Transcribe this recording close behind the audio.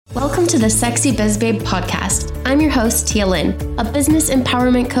Welcome to the Sexy Biz Babe podcast. I'm your host, Tia Lynn, a business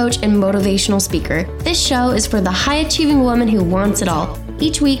empowerment coach and motivational speaker. This show is for the high-achieving woman who wants it all.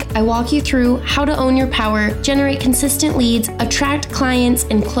 Each week, I walk you through how to own your power, generate consistent leads, attract clients,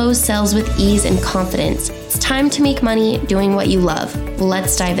 and close sales with ease and confidence. It's time to make money doing what you love.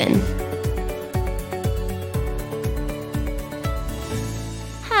 Let's dive in.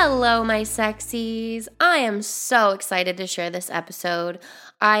 Hello, my sexies. I am so excited to share this episode.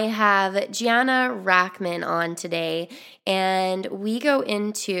 I have Gianna Rackman on today, and we go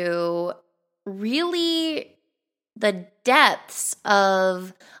into really the depths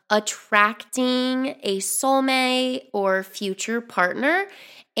of attracting a soulmate or future partner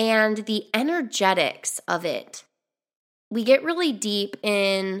and the energetics of it. We get really deep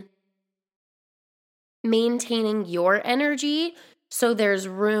in maintaining your energy so there's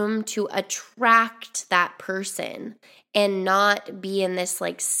room to attract that person and not be in this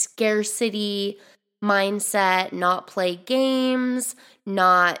like scarcity mindset, not play games,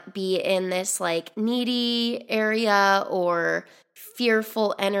 not be in this like needy area or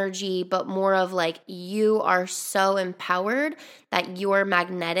fearful energy, but more of like you are so empowered that you're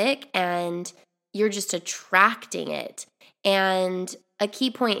magnetic and you're just attracting it. And a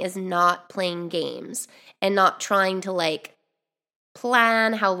key point is not playing games and not trying to like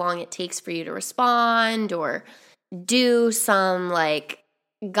plan how long it takes for you to respond or do some like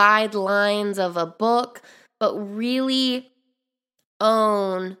guidelines of a book, but really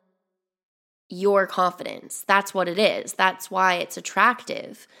own your confidence. That's what it is. That's why it's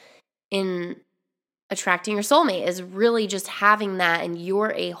attractive in attracting your soulmate, is really just having that, and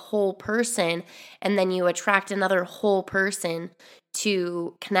you're a whole person, and then you attract another whole person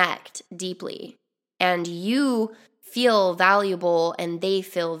to connect deeply. And you feel valuable and they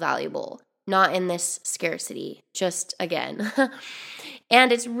feel valuable, not in this scarcity, just again.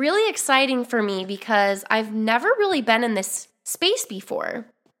 And it's really exciting for me because I've never really been in this space before.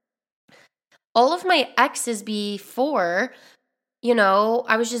 All of my exes before,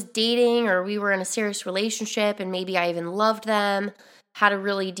 I was just dating or we were in a serious relationship and maybe I even loved them, had a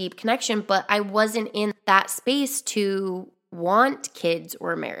really deep connection, but I wasn't in that space to want kids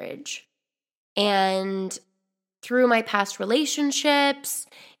or marriage. And through my past relationships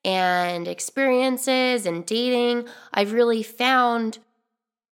and experiences and dating, I've really found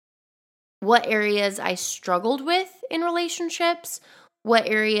what areas I struggled with in relationships, what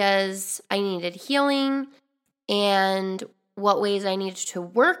areas I needed healing, and what ways I needed to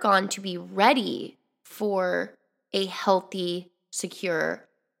work on to be ready for a healthy, secure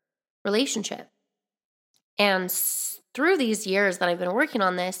relationship. And through these years that I've been working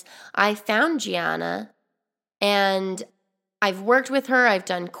on this, I found Gianna. And I've worked with her, I've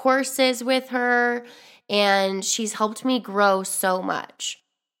done courses with her, and she's helped me grow so much.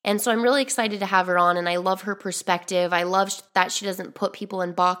 And so I'm really excited to have her on, and I love her perspective. I love that she doesn't put people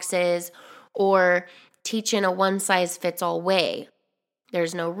in boxes or teach in a one-size-fits-all way.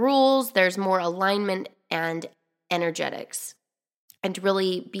 There's no rules, there's more alignment and energetics, and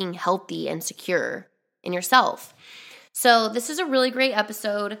really being healthy and secure in yourself. So this is a really great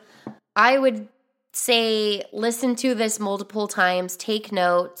episode. I would say listen to this multiple times, take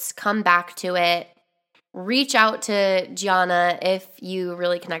notes, come back to it, reach out to Gianna if you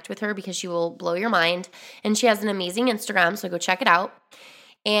really connect with her because she will blow your mind. And she has an amazing Instagram, so go check it out.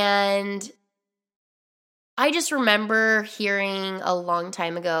 And I just remember hearing a long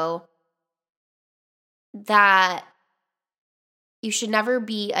time ago that you should never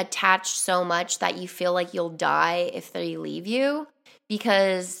be attached so much that you feel like you'll die if they leave you,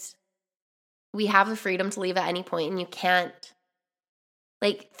 because we have the freedom to leave at any point, and you can't,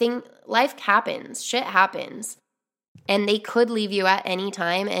 life happens, shit happens, and they could leave you at any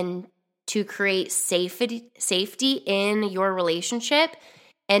time. And to create safety in your relationship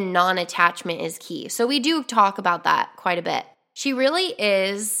and non-attachment is key. So we do talk about that quite a bit. She really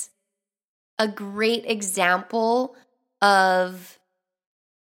is a great example of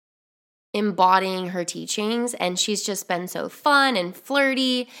embodying her teachings, and she's just been so fun and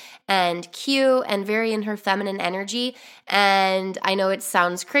flirty and cute and very in her feminine energy. And I know it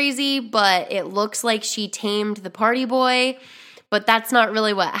sounds crazy, but it looks like she tamed the party boy, but that's not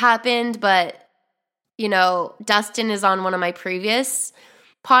really what happened. But Dustin is on one of my previous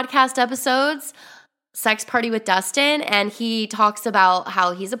podcast episodes, Sex Party with Dustin, and he talks about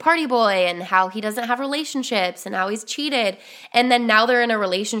how he's a party boy and how he doesn't have relationships and how he's cheated. And then now they're in a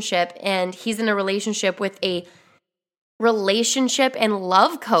relationship, and he's in a relationship with a relationship and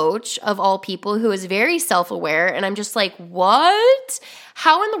love coach of all people who is very self-aware. And I'm just like, what?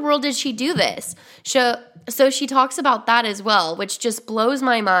 How in the world did she do this? So she talks about that as well, which just blows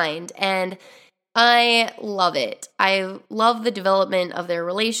my mind. And I love it. I love the development of their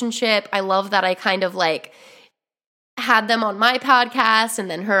relationship. I love that I kind of like had them on my podcast and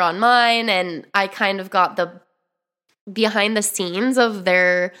then her on mine. And I kind of got the behind the scenes of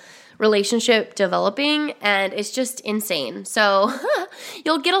their relationship developing, and it's just insane. So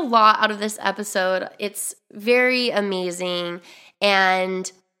you'll get a lot out of this episode. It's very amazing.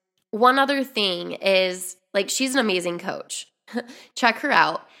 And one other thing is, like, she's an amazing coach. Check her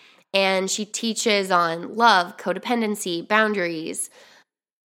out. And she teaches on love, codependency, boundaries,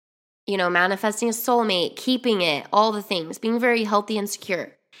 manifesting a soulmate, keeping it, all the things, being very healthy and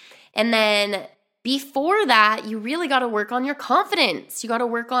secure. And then before that, you really got to work on your confidence. You got to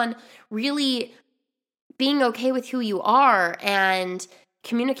work on really being okay with who you are and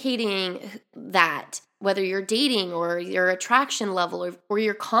communicating that, whether you're dating or your attraction level or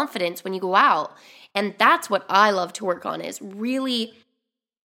your confidence when you go out. And that's what I love to work on, is really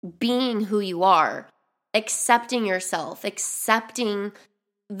being who you are, accepting yourself, accepting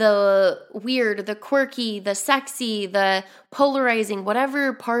the weird, the quirky, the sexy, the polarizing,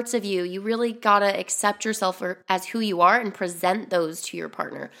 whatever parts of you, you really gotta accept yourself as who you are and present those to your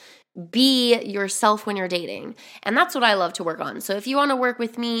partner. Be yourself when you're dating. And that's what I love to work on. So if you want to work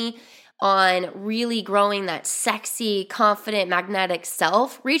with me on really growing that sexy, confident, magnetic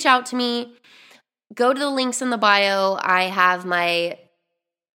self, reach out to me. Go to the links in the bio. I have my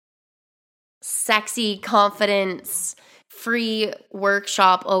sexy confidence free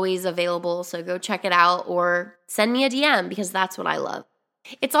workshop always available, so go check it out or send me a DM, because that's what I love.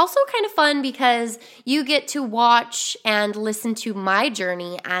 It's also kind of fun because you get to watch and listen to my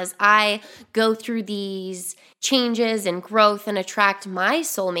journey as I go through these changes and growth and attract my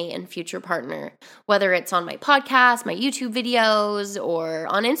soulmate and future partner, whether it's on my podcast, my YouTube videos, or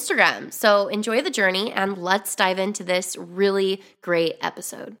on Instagram. So enjoy the journey, and let's dive into this really great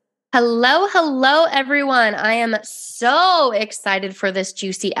episode. Hello, everyone. I am so excited for this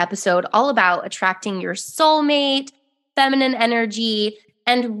juicy episode all about attracting your soulmate, feminine energy,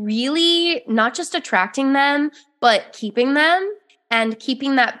 and really not just attracting them, but keeping them and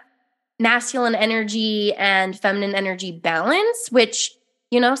keeping that masculine energy and feminine energy balance, which,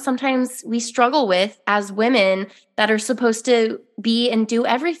 sometimes we struggle with as women that are supposed to be and do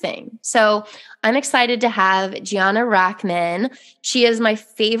everything. So I'm excited to have Gianna Rackman. She is my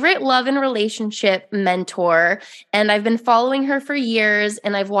favorite love and relationship mentor, and I've been following her for years,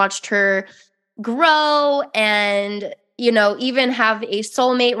 and I've watched her grow and even have a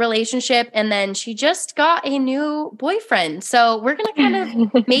soulmate relationship. And then she just got a new boyfriend. So we're going to kind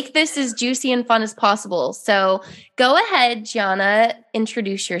of make this as juicy and fun as possible. So go ahead, Gianna,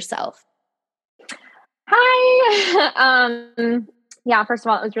 introduce yourself. Hi. Yeah, first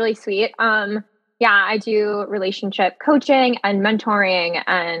of all, it was really sweet. I do relationship coaching and mentoring,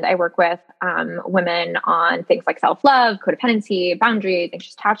 and I work with women on things like self-love, codependency, boundaries,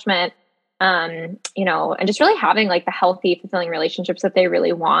 anxious attachment. And just really having like the healthy, fulfilling relationships that they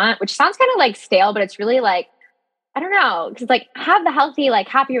really want, which sounds kind of like stale, but it's really like, I don't know, because like have the healthy, like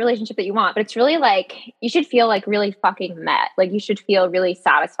happy relationship that you want, but it's really like, you should feel like really fucking met. Like you should feel really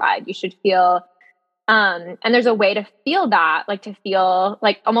satisfied. You should feel, and there's a way to feel that, like to feel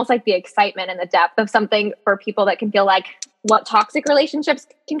like almost like the excitement and the depth of something for people that can feel like what toxic relationships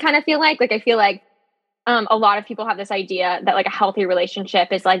can kind of feel like. Like I feel like a lot of people have this idea that like a healthy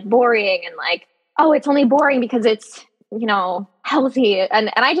relationship is like boring and like, oh, it's only boring because it's, healthy. And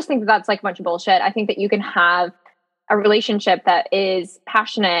I just think that that's like a bunch of bullshit. I think that you can have a relationship that is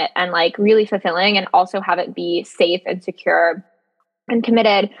passionate and like really fulfilling, and also have it be safe and secure and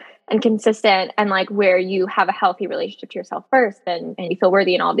committed and consistent, and like where you have a healthy relationship to yourself first, and you feel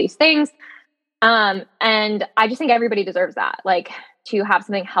worthy and all these things. And I just think everybody deserves that. Like, to have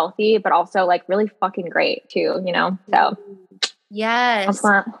something healthy, but also like really fucking great too, So yes,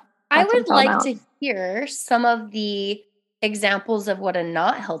 I would like to hear some of the examples of what a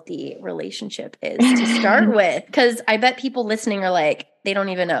not healthy relationship is to start with, because I bet people listening are like, they don't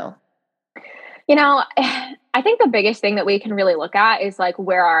even know. I think the biggest thing that we can really look at is like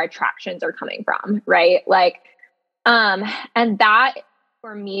where our attractions are coming from, right? Like, and that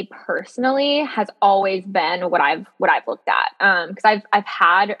for me personally has always been what I've looked at. Cause I've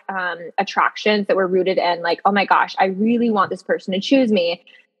had, attractions that were rooted in like, oh my gosh, I really want this person to choose me.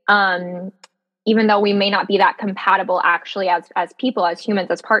 Even though we may not be that compatible actually as people, as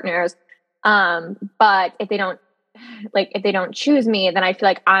humans, as partners. But if they don't choose me, then I feel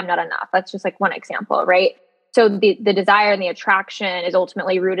like I'm not enough. That's just like one example. Right. So the desire and the attraction is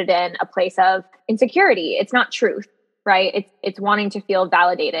ultimately rooted in a place of insecurity. It's not truth, right? It's wanting to feel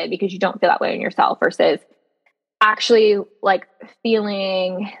validated because you don't feel that way in yourself, versus actually like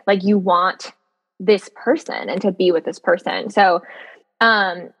feeling like you want this person and to be with this person. So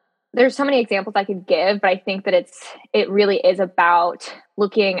there's so many examples I could give, but I think that it really is about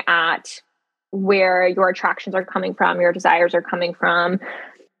looking at where your attractions are coming from, your desires are coming from.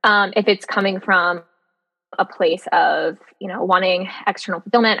 If it's coming from a place of, wanting external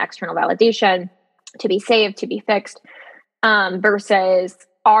fulfillment, external validation, to be saved, to be fixed, versus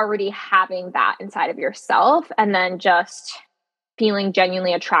already having that inside of yourself and then just feeling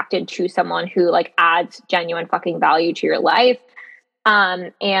genuinely attracted to someone who like adds genuine fucking value to your life,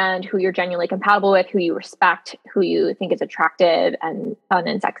 and who you're genuinely compatible with, who you respect, who you think is attractive and fun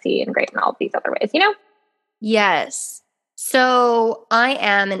and sexy and great in all of these other ways, Yes. So I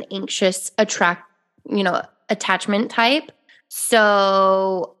am an anxious attachment type.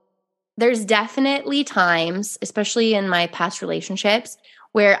 So there's definitely times, especially in my past relationships,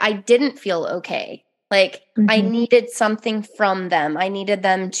 where I didn't feel okay. Like I needed something from them. I needed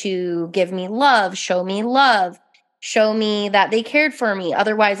them to give me love, show me that they cared for me.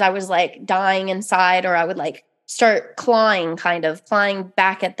 Otherwise, I was like dying inside, or I would like start clawing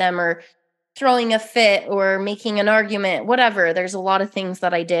back at them, or throwing a fit or making an argument, whatever. There's a lot of things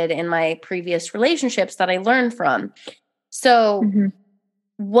that I did in my previous relationships that I learned from. So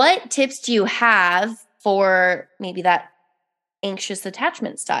what tips do you have for maybe that anxious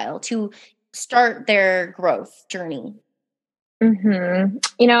attachment style to start their growth journey?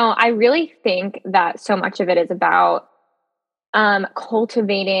 I really think that so much of it is about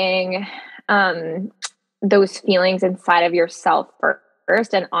cultivating those feelings inside of yourself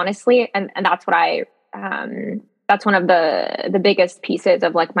first. And honestly, and that's what that's one of the biggest pieces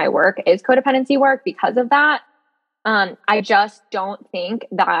of like my work is codependency work because of that. I just don't think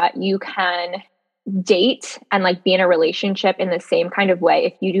that you can date and like be in a relationship in the same kind of way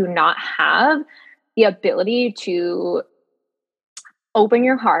if you do not have the ability to open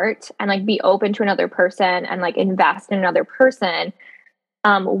your heart and like be open to another person and like invest in another person,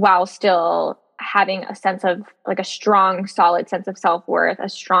 while still having a sense of like a strong, solid sense of self-worth, a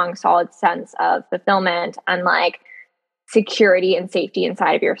strong, solid sense of fulfillment and like security and safety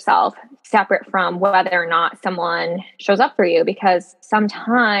inside of yourself, separate from whether or not someone shows up for you. Because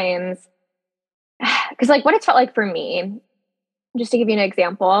sometimes, because like what it's felt like for me, just to give you an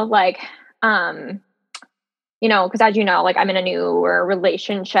example, like, because as you know, like I'm in a newer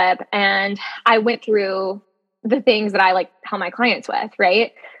relationship and I went through the things that I like help my clients with,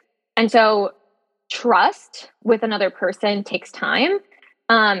 right? And so trust with another person takes time.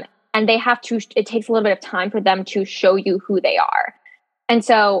 And it takes a little bit of time for them to show you who they are. And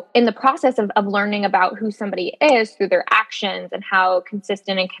so in the process of learning about who somebody is through their actions and how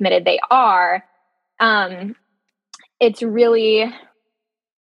consistent and committed they are, it's really,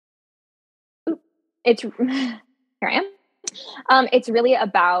 here I am. It's really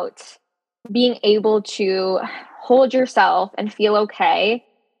about being able to hold yourself and feel okay,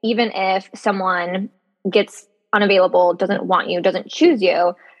 even if someone gets unavailable, doesn't want you, doesn't choose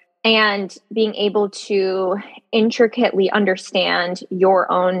you, and being able to intricately understand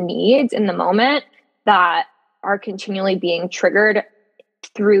your own needs in the moment that are continually being triggered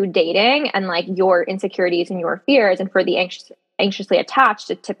through dating and like your insecurities and your fears. And for the anxiously attached,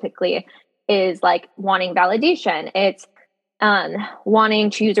 it typically is like wanting validation. It's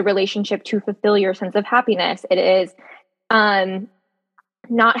wanting to use a relationship to fulfill your sense of happiness. It is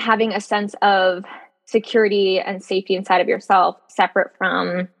not having a sense of security and safety inside of yourself, separate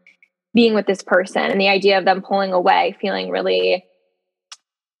from being with this person, and the idea of them pulling away, feeling really,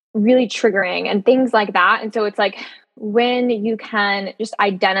 really triggering and things like that. And so it's like when you can just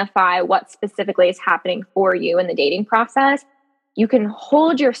identify what specifically is happening for you in the dating process, you can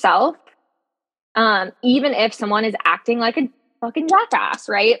hold yourself, even if someone is acting like a fucking jackass,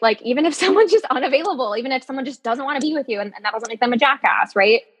 right? Like even if someone's just unavailable, even if someone just doesn't want to be with you, and that doesn't make them a jackass,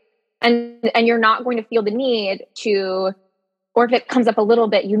 right? And you're not going to feel the need to, or if it comes up a little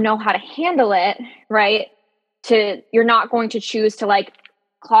bit, you know how to handle it, right? You're not going to choose to like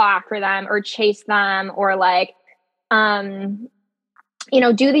claw after them or chase them or like,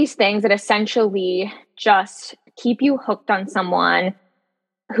 do these things that essentially just keep you hooked on someone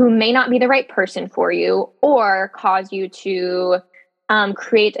who may not be the right person for you, or cause you to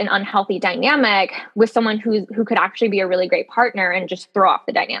create an unhealthy dynamic with someone who could actually be a really great partner and just throw off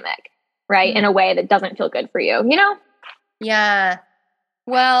the dynamic, right? In a way that doesn't feel good for you, Yeah.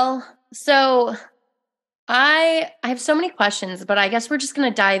 Well, so I have so many questions, but I guess we're just going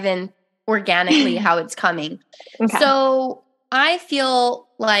to dive in organically how it's coming. Okay. So I feel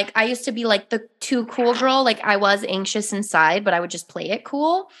like I used to be like the too cool girl. Like I was anxious inside, but I would just play it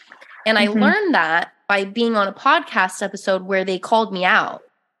cool. And I learned that by being on a podcast episode where they called me out.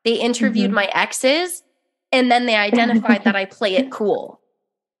 They interviewed my exes and then they identified that I play it cool.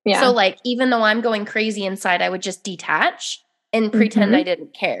 Yeah. So like, even though I'm going crazy inside, I would just detach and pretend I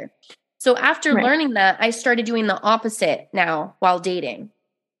didn't care. So after learning that, I started doing the opposite now while dating.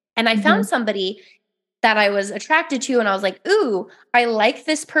 And I found somebody that I was attracted to and I was like, ooh, I like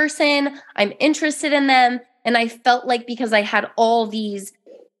this person. I'm interested in them. And I felt like because I had all these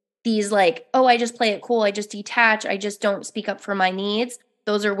like, oh, I just play it cool. I just detach. I just don't speak up for my needs.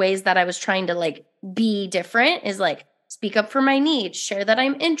 Those are ways that I was trying to like be different, is like speak up for my needs, share that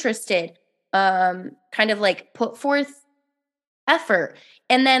I'm interested, kind of like put forth effort.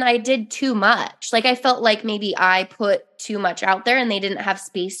 And then I did too much. Like I felt like maybe I put too much out there and they didn't have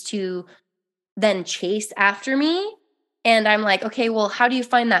space to then chase after me. And I'm like, okay, well, how do you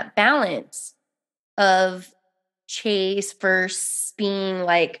find that balance of chase versus being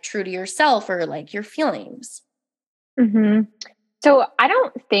like true to yourself or like your feelings? So I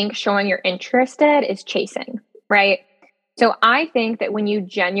don't think showing you're interested is chasing, right? So I think that when you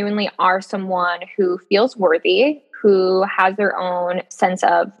genuinely are someone who feels worthy, who has their own sense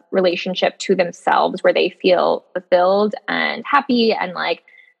of relationship to themselves, where they feel fulfilled and happy and like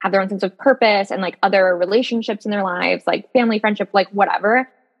have their own sense of purpose and like other relationships in their lives, like family, friendship, like whatever,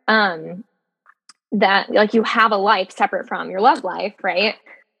 that like you have a life separate from your love life, right?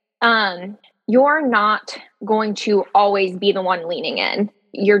 You're not going to always be the one leaning in.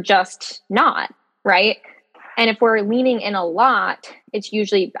 You're just not, right? And if we're leaning in a lot, it's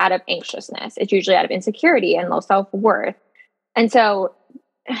usually out of anxiousness. It's usually out of insecurity and low self-worth. And so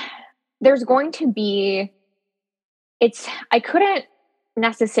there's going to be, I couldn't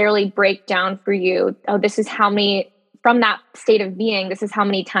necessarily break down for you, oh, this is how many, from that state of being, this is how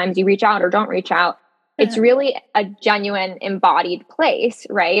many times you reach out or don't reach out. It's really a genuine embodied place,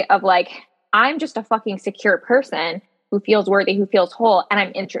 right? Of like, I'm just a fucking secure person who feels worthy, who feels whole, and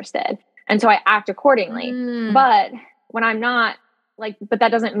I'm interested. And so I act accordingly. But when I'm not, like, but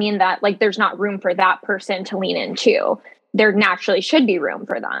that doesn't mean that like there's not room for that person to lean into. There naturally should be room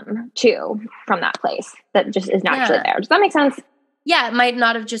for them too, from that place that just is naturally there. Does that make sense? Yeah, it might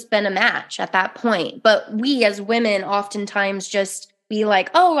not have just been a match at that point, but we as women oftentimes just be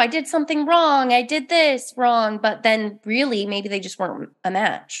like, oh, I did something wrong. I did this wrong. But then really, maybe they just weren't a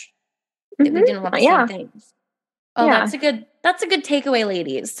match. We didn't want the same things. Oh, that's a good takeaway,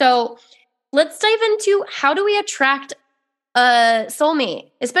 ladies. So let's dive into, how do we attract a soulmate,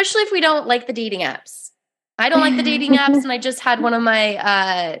 especially if we don't like the dating apps. I don't like the dating apps, and I just had one of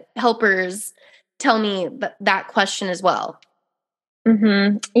my helpers tell me that question as well.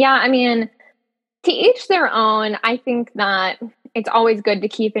 Yeah, I mean, to each their own. I think that it's always good to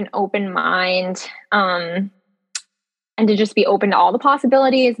keep an open mind, and to just be open to all the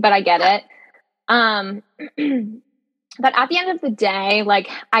possibilities, but I get it. But at the end of the day, like,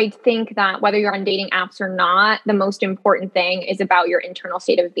 I think that whether you're on dating apps or not, the most important thing is about your internal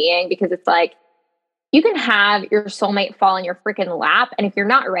state of being, because it's like, you can have your soulmate fall in your freaking lap, and if you're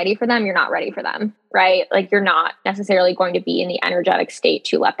not ready for them, you're not ready for them, right? Like, you're not necessarily going to be in the energetic state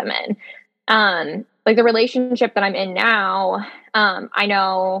to let them in. Like the relationship that I'm in now, I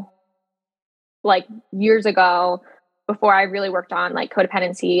know like years ago, before I really worked on like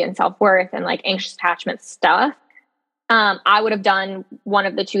codependency and self-worth and like anxious attachment stuff, I would have done one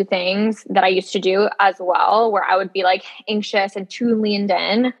of the two things that I used to do as well, where I would be like anxious and too leaned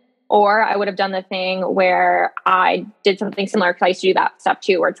in, or I would have done the thing where I did something similar, because I used to do that stuff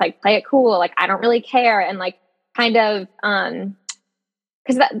too, where it's like, play it cool, like I don't really care, and like kind of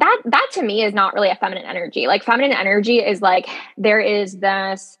because that to me is not really a feminine energy. Like feminine energy is like, there is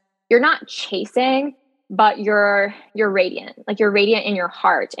this, you're not chasing, but you're radiant. Like you're radiant in your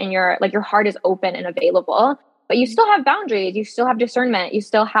heart, and your heart is open and available, but you still have boundaries, you still have discernment, you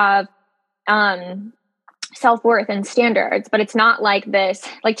still have self-worth and standards. But it's not like this,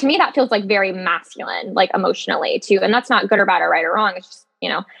 like, to me that feels like very masculine, like emotionally too. And that's not good or bad or right or wrong. It's just,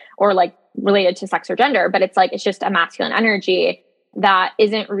 or like related to sex or gender, but it's like, it's just a masculine energy that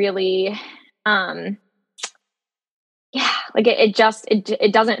isn't really, like it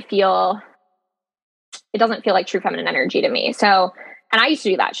doesn't feel like true feminine energy to me. So, and I used to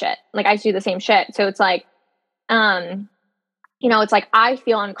do that shit. Like I used to do the same shit. So it's like, it's like, I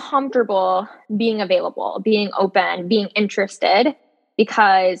feel uncomfortable being available, being open, being interested,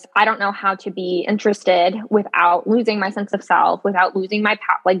 because I don't know how to be interested without losing my sense of self, without losing my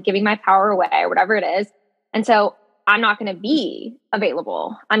power, like giving my power away or whatever it is. And so I'm not going to be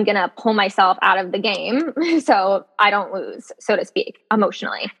available. I'm going to pull myself out of the game so I don't lose, so to speak,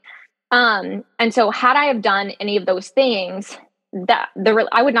 emotionally. And so had I have done any of those things,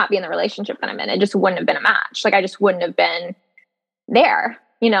 I would not be in the relationship that I'm in. It just wouldn't have been a match. Like I just wouldn't have been there,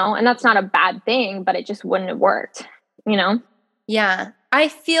 and that's not a bad thing, but it just wouldn't have worked, Yeah. I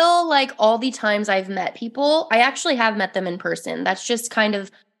feel like all the times I've met people, I actually have met them in person. That's just kind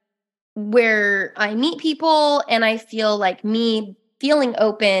of where I meet people, and I feel like me feeling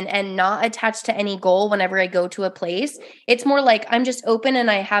open and not attached to any goal whenever I go to a place. It's more like I'm just open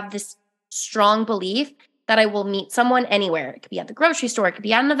and I have this strong belief that I will meet someone anywhere. It could be at the grocery store, it could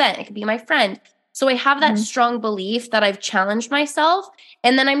be at an event, it could be my friend. So I have that strong belief that I've challenged myself,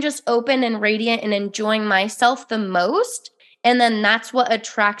 and then I'm just open and radiant and enjoying myself the most. And then that's what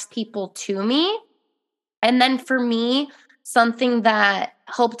attracts people to me. And then for me, something that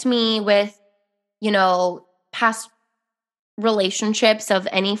helped me with, past relationships of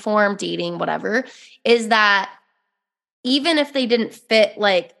any form, dating, whatever, is that even if they didn't fit,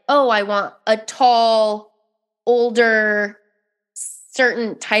 like, oh, I want a tall, older,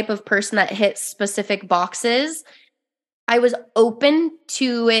 certain type of person that hits specific boxes, I was open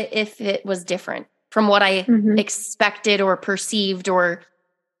to it if it was different from what I expected or perceived or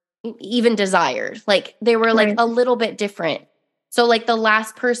even desired. Like they were like a little bit different. So like the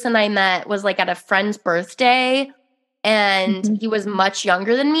last person I met was like at a friend's birthday, and he was much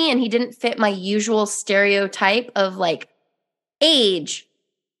younger than me, and he didn't fit my usual stereotype of like age,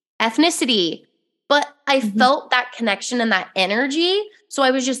 ethnicity, but I felt that connection and that energy. So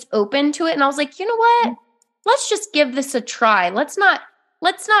I was just open to it. And I was like, you know what? Let's just give this a try. Let's not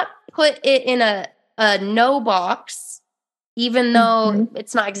put it in a no box, even though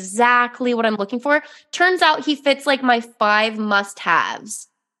it's not exactly what I'm looking for. Turns out he fits like my 5 must-haves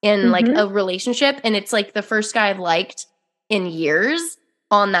in like a relationship. And it's like the first guy I've liked in years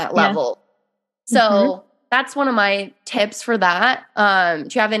on that level. So that's one of my tips for that. Do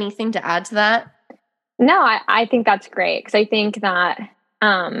you have anything to add to that? No, I think that's great. Because I think that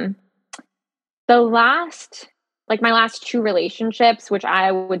my last 2 relationships, which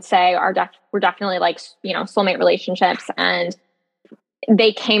I would say were definitely like, soulmate relationships. And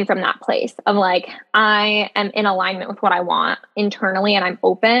they came from that place of like, I am in alignment with what I want internally, and I'm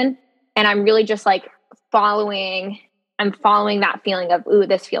open, and I'm really just like following that feeling of, ooh,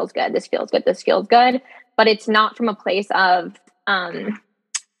 this feels good. This feels good. This feels good. But it's not from a place of,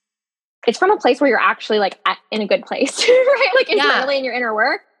 it's from a place where you're actually like in a good place, right? Like internally in your inner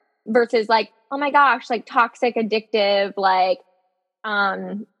work, versus like, oh my gosh, like toxic, addictive, like,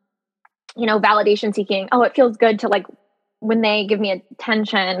 validation seeking. Oh, it feels good to like, when they give me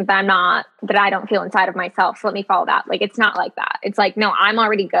attention that I don't feel inside of myself. So let me follow that. Like, it's not like that. It's like, no, I'm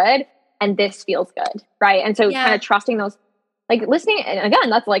already good and this feels good. Right. And so kind of trusting those, like listening. And again,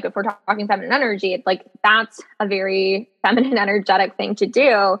 that's like, if we're talking feminine energy, it's like, that's a very feminine energetic thing to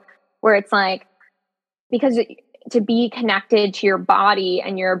do, where it's like, because to be connected to your body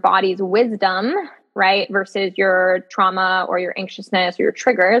and your body's wisdom, right, versus your trauma or your anxiousness or your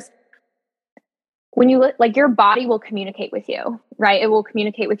triggers, when you like, your body will communicate with you, right? It will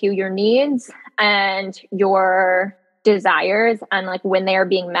communicate with you your needs and your desires, and like when they are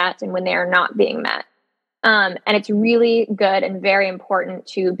being met and when they are not being met. And it's really good and very important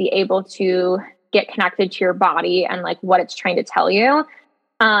to be able to get connected to your body and like what it's trying to tell you.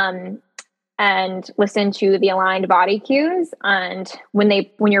 And listen to the aligned body cues. And when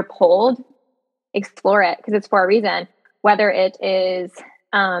you're pulled, explore it, because it's for a reason. Whether it is,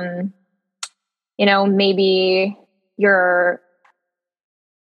 maybe you're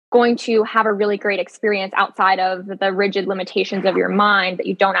going to have a really great experience outside of the rigid limitations of your mind that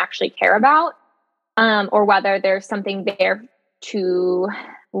you don't actually care about, or whether there's something there to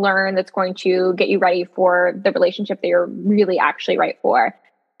learn that's going to get you ready for the relationship that you're really actually right for.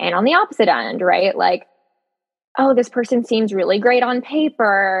 And on the opposite end, right? Like, oh, this person seems really great on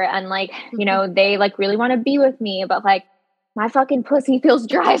paper, and like, they like really want to be with me, but like my fucking pussy feels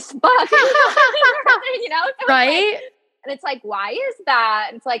dry as fuck. So right? And it's like, why is that?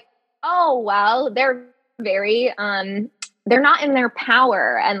 And it's like, oh, well, they're very, they're not in their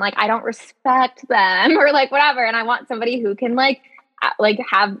power, and like, I don't respect them, or like whatever. And I want somebody who can like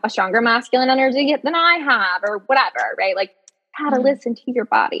have a stronger masculine energy than I have, or whatever, right? Like, how to listen to your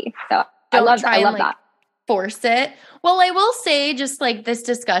body. So I love that. Force it. Well, I will say, just like this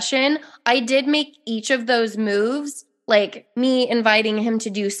discussion, I did make each of those moves, like me inviting him to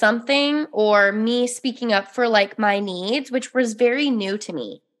do something or me speaking up for like my needs, which was very new to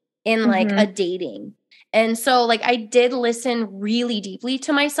me in like a dating. And so like I did listen really deeply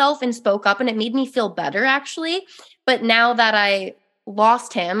to myself and spoke up, and it made me feel better actually. But now that I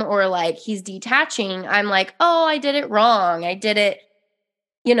lost him or like he's detaching, I'm like, oh, I did it wrong. I did it,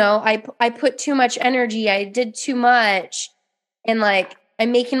 I put too much energy. I did too much. And like,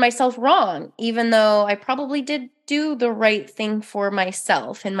 I'm making myself wrong, even though I probably did do the right thing for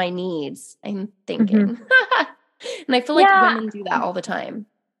myself and my needs, I'm thinking. And I feel like women do that all the time.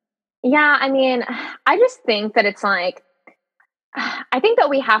 Yeah. I mean, I just think that it's like, I think that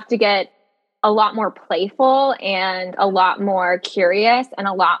we have to get a lot more playful and a lot more curious and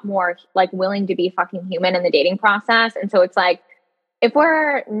a lot more like willing to be fucking human in the dating process. And so it's like, if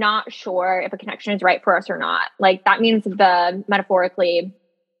we're not sure if a connection is right for us or not, like that means the metaphorically,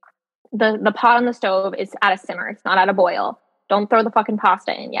 the pot on the stove is at a simmer. It's not at a boil. Don't throw the fucking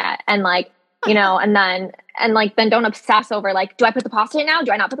pasta in yet. And like, then don't obsess over like, do I put the pasta in now?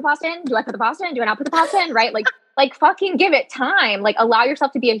 Do I not put the pasta in? Do I put the pasta in? Do I not put the pasta in? Right? Like fucking give it time. Like allow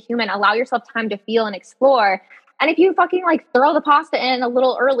yourself to be a human. Allow yourself time to feel and explore. And if you fucking like throw the pasta in a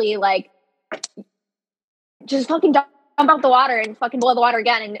little early, like just fucking dump out the water and fucking boil the water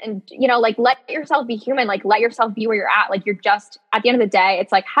again. And like let yourself be human. Like let yourself be where you're at. Like you're just at the end of the day,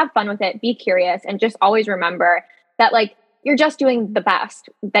 it's like have fun with it. Be curious and just always remember that like you're just doing the best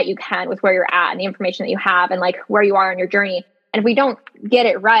that you can with where you're at and the information that you have and like where you are in your journey. And if we don't get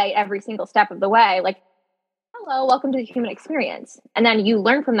it right every single step of the way, like, hello, welcome to the human experience. And then you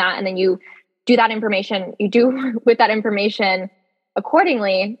learn from that and then you do that information, you do with that information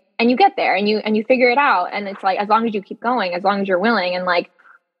accordingly and you get there and you figure it out. And it's like, as long as you keep going, as long as you're willing. And like,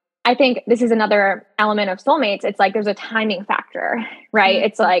 I think this is another element of soulmates. It's like, there's a timing factor, right? Mm-hmm.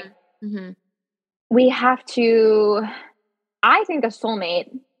 It's like, we have to, I think a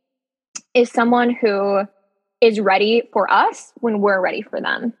soulmate is someone who is ready for us when we're ready for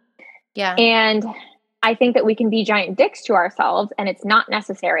them. Yeah. And I think that we can be giant dicks to ourselves and it's not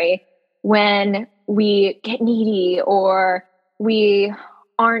necessary when we get needy or we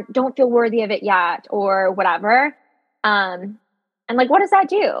don't feel worthy of it yet or whatever. And like, what does that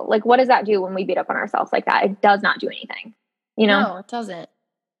do? Like, what does that do when we beat up on ourselves like that? It does not do anything, No, it doesn't.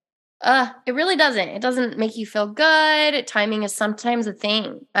 It really doesn't. It doesn't make you feel good. Timing is sometimes a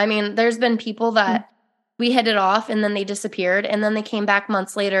thing. I mean, there's been people that we hit it off and then they disappeared and then they came back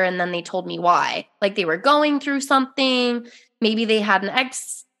months later and then they told me why. Like they were going through something. Maybe they had an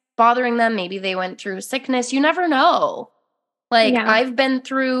ex bothering them. Maybe they went through sickness. You never know. Like I've been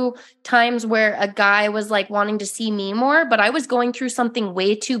through times where a guy was like wanting to see me more, but I was going through something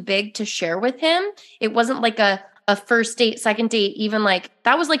way too big to share with him. It wasn't like a first date, second date, even like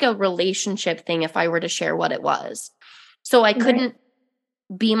that was like a relationship thing if I were to share what it was. So I couldn't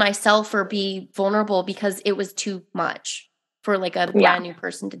be myself or be vulnerable because it was too much for like a brand new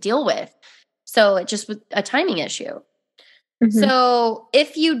person to deal with. So it just was a timing issue. So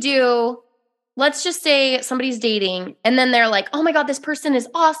if you do, let's just say somebody's dating and then they're like, oh my God, this person is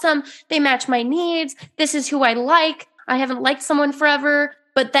awesome. They match my needs. This is who I like. I haven't liked someone forever,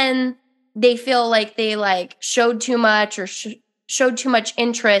 but then they feel like they like showed too much or showed too much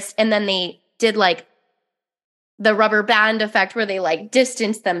interest. And then they did like the rubber band effect where they like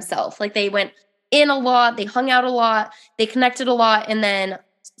distanced themselves. Like they went in a lot, they hung out a lot, they connected a lot. And then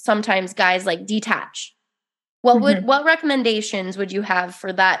sometimes guys like detach. What recommendations would you have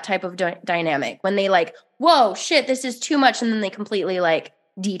for that type of dynamic when they like, whoa, shit, this is too much. And then they completely like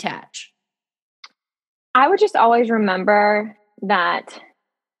detach? I would just always remember that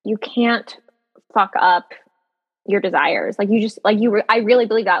you can't fuck up your desires. Like you just like I really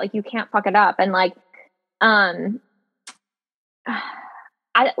believe that like you can't fuck it up. And like, I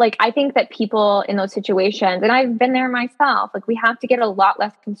think that people in those situations, and I've been there myself, like we have to get a lot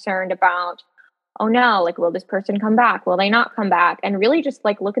less concerned about, oh no, like, will this person come back? Will they not come back? And really just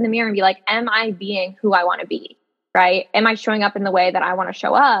like look in the mirror and be like, am I being who I want to be? Right? Am I showing up in the way that I want to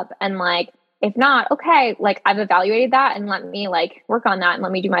show up? And like, if not, okay, like I've evaluated that and let me like work on that and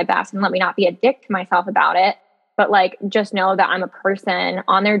let me do my best and let me not be a dick to myself about it. But like, just know that I'm a person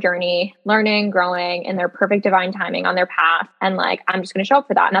on their journey, learning, growing in their perfect divine timing on their path. And like, I'm just going to show up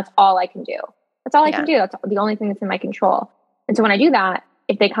for that. And that's all I can do. That's all I can do. That's the only thing that's in my control. And so when I do that,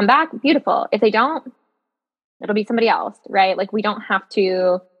 if they come back, beautiful. If they don't, it'll be somebody else, right? Like we don't have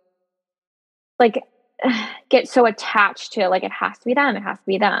to like get so attached to like, it has to be them. It has to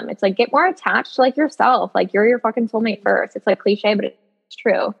be them. It's like, get more attached to like yourself. Like you're your fucking soulmate first. It's like cliche, but it's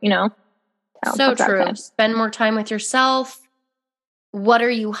true, you know? So true. Spend more time with yourself. What are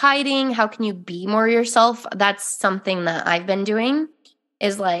you hiding? How can you be more yourself? That's something that I've been doing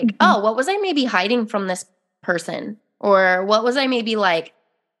is like, oh, what was I maybe hiding from this person? Or what was I maybe like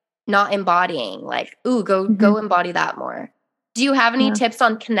not embodying? Like, ooh, go embody that more. Do you have any tips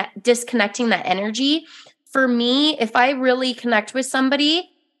on disconnecting that energy for me, if I really connect with somebody,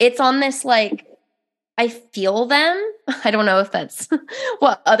 it's on this like, I feel them. I don't know if that's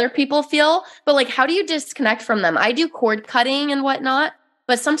what other people feel, but like, how do you disconnect from them? I do cord cutting and whatnot,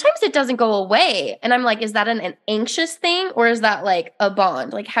 but sometimes it doesn't go away. And I'm like, is that an anxious thing or is that like a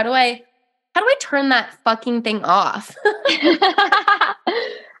bond? Like, how do I turn that fucking thing off?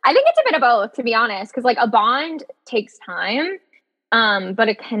 I think it's a bit of both, to be honest, because like a bond takes time, but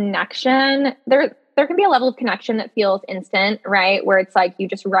a connection there can be a level of connection that feels instant, right? Where it's like you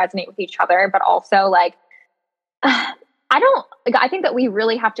just resonate with each other, but also like I think that we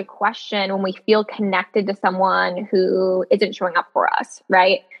really have to question when we feel connected to someone who isn't showing up for us,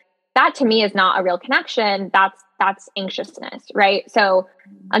 right? That to me is not a real connection. That's anxiousness, right? So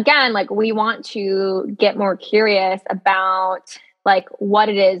again, like we want to get more curious about like what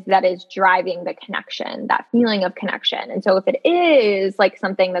it is that is driving the connection, that feeling of connection. And so if it is like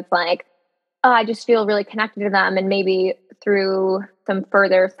something that's like, oh, I just feel really connected to them, and maybe through some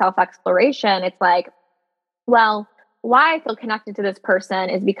further self-exploration, it's like, well, why I feel connected to this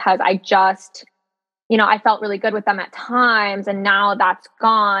person is because I just, I felt really good with them at times, and now that's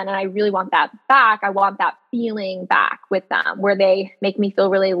gone. And I really want that back. I want that feeling back with them where they make me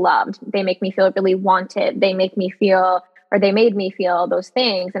feel really loved. They make me feel really wanted. They make me feel, or they made me feel those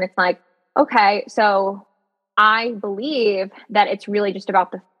things. And it's like, okay, so I believe that it's really just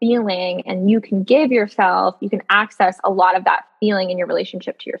about the feeling, and you can access a lot of that feeling in your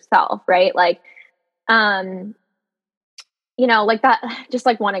relationship to yourself, right? Like, like that, just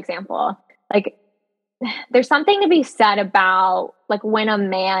like one example, like there's something to be said about like when a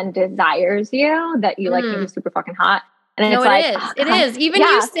man desires you, that you like him super fucking hot. And then no, it's like, it is. Even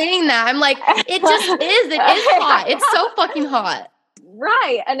you saying that, I'm like, it just is. It is hot. It's so fucking hot.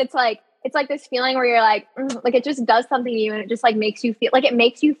 Right. And it's like this feeling where you're like it just does something to you, and it just like makes you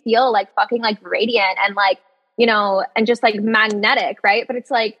feel like fucking like radiant and like, and just like magnetic. Right. But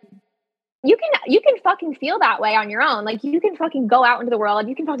it's like, you can fucking feel that way on your own. Like you can fucking go out into the world.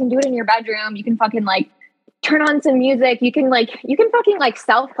 You can fucking do it in your bedroom. You can fucking like turn on some music. You can fucking like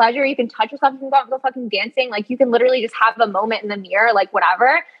self pleasure. You can touch yourself. You can go fucking dancing. Like you can literally just have a moment in the mirror, like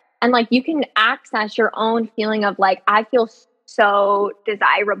whatever. And like you can access your own feeling of like, I feel so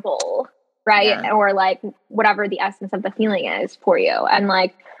desirable, right? Yeah. Or like whatever the essence of the feeling is for you. And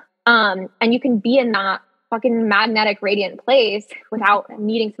like, and you can be in that fucking magnetic, radiant place without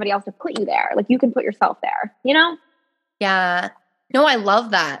needing somebody else to put you there. Like you can put yourself there, Yeah. No, I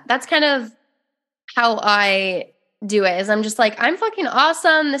love that. That's kind of how I do it, is I'm just like, I'm fucking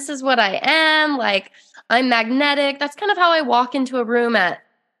awesome. This is what I am. Like, I'm magnetic. That's kind of how I walk into a room at,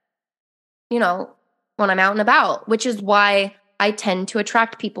 when I'm out and about, which is why I tend to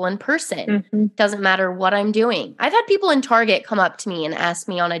attract people in person. Mm-hmm. Doesn't matter what I'm doing. I've had people in Target come up to me and ask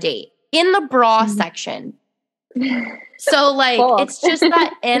me on a date in the bra section. So like, cool. It's just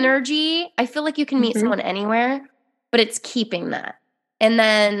that energy. I feel like you can meet someone anywhere, but it's keeping that. And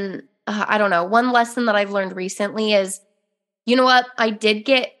then, I don't know, one lesson that I've learned recently is, you know what? I did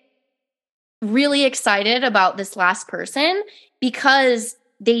get really excited about this last person because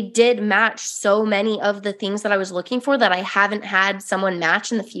they did match so many of the things that I was looking for that I haven't had someone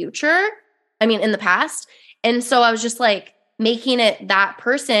match in the past. And so I was just like making it that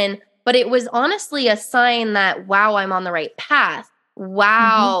person, but it was honestly a sign that, wow, I'm on the right path.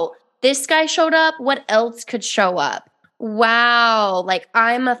 Wow, this guy showed up. What else could show up? Wow, like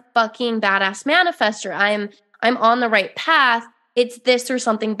I'm a fucking badass manifester. I'm on the right path. It's this or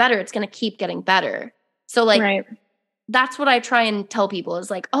something better. It's going to keep getting better. So like, right. That's what I try and tell people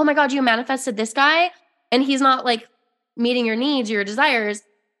is like, oh my God, you manifested this guy and he's not like meeting your needs, your desires.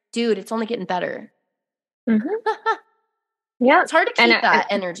 Dude, it's only getting better. Yeah. It's hard to keep that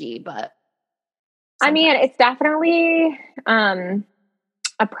energy, but. I mean, it's definitely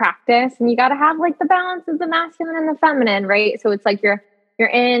a practice, and you got to have like the balance of the masculine and the feminine, right? So it's like you're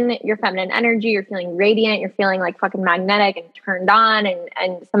in your feminine energy, you're feeling radiant, you're feeling like fucking magnetic and turned on,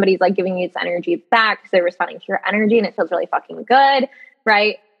 and somebody's like giving you this energy back because they're responding to your energy, and it feels really fucking good,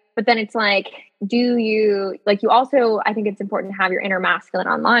 right? But then it's like, you also, I think it's important to have your inner masculine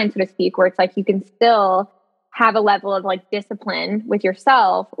online, so to speak, where it's like you can still have a level of like discipline with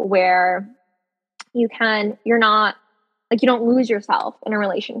yourself where you're not like, you don't lose yourself in a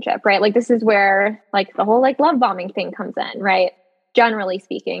relationship, right? Like this is where like the whole like love bombing thing comes in, right? Generally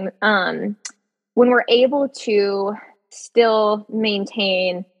speaking, when we're able to still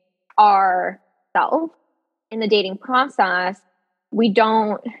maintain ourself in the dating process, we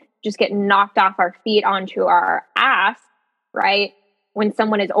don't just get knocked off our feet onto our ass, right? When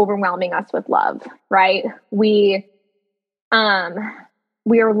someone is overwhelming us with love, right? We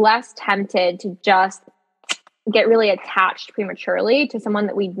are less tempted to just get really attached prematurely to someone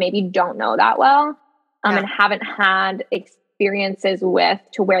that we maybe don't know that well, and haven't had experiences with,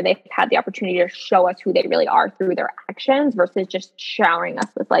 to where they've had the opportunity to show us who they really are through their actions versus just showering us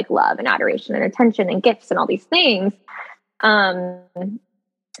with like love and adoration and attention and gifts and all these things. And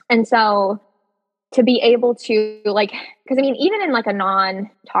so to be able to like, because I mean, even in like a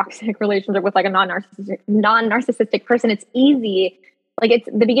non-toxic relationship with like a non-narcissistic person, it's easy. Like, it's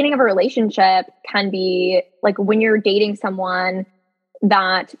the beginning of a relationship can be like when you're dating someone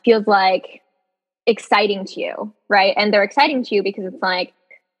that feels like exciting to you, right? And they're exciting to you because it's like,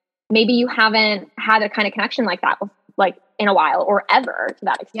 maybe you haven't had a kind of connection like that, like in a while or ever to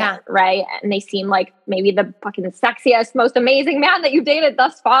that extent, right? And they seem like maybe the fucking sexiest, most amazing man that you've dated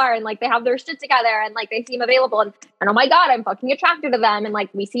thus far. And like, they have their shit together and like, they seem available and oh my God, I'm fucking attracted to them. And like,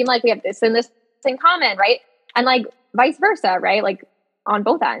 we seem like we have this and this in common, right? And like vice versa, right? Like on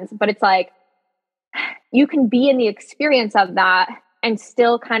both ends. But it's like, you can be in the experience of that and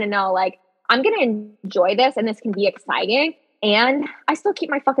still kind of know like, I'm going to enjoy this and this can be exciting. And I still keep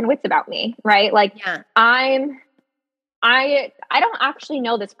my fucking wits about me, right? Like I don't actually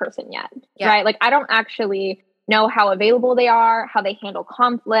know this person yet, right? Like I don't actually know how available they are, how they handle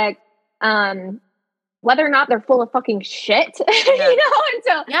conflict, whether or not they're full of fucking shit, you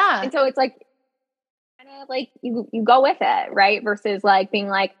know? And so it's like, kind of like you go with it, right? Versus like being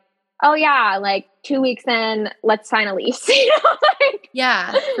like, oh yeah, like 2 weeks in, let's sign a lease, you know? Like,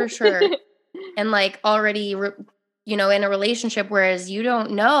 yeah, for sure. And like already, in a relationship, whereas you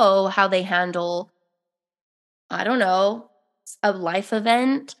don't know how they handle, I don't know, a life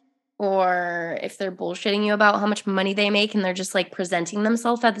event, or if they're bullshitting you about how much money they make and they're just like presenting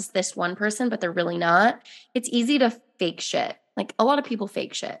themselves as this one person, but they're really not. It's easy to fake shit. Like a lot of people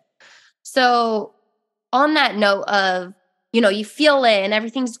fake shit. So on that note of, you feel it and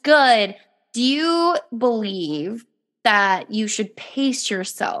everything's good, do you believe that you should pace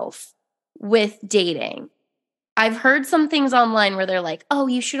yourself with dating? I've heard some things online where they're like, oh,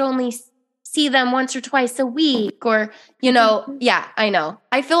 you should only see them once or twice a week, or, yeah, I know.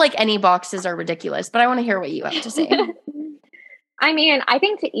 I feel like any boxes are ridiculous, but I want to hear what you have to say. I mean, I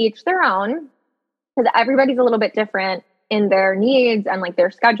think to each their own, because everybody's a little bit different in their needs and like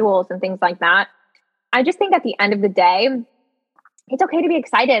their schedules and things like that. I just think at the end of the day, it's okay to be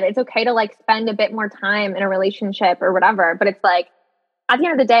excited. It's okay to like spend a bit more time in a relationship or whatever. But it's like, at the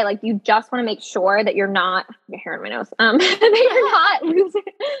end of the day, like you just want to make sure that you're not, I get hair in my nose, that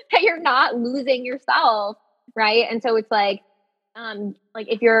you're not losing yourself. Right. And so it's like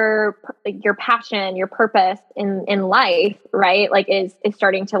if your passion, your purpose in life, right, like is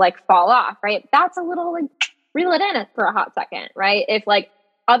starting to like fall off, right? That's a little like reel it in for a hot second, right? If like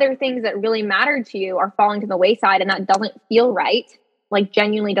other things that really matter to you are falling to the wayside and that doesn't feel right, like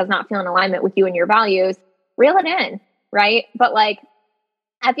genuinely does not feel in alignment with you and your values, reel it in, right? But like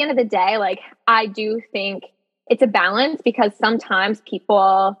at the end of the day, like I do think it's a balance, because sometimes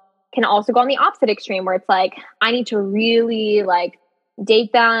people can also go on the opposite extreme where it's like, I need to really like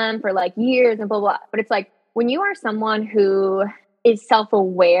date them for like years and blah, blah. But it's like, when you are someone who is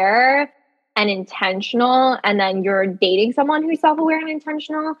self-aware and intentional, and then you're dating someone who's self-aware and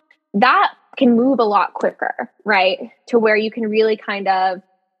intentional, that can move a lot quicker, right? To where you can really kind of,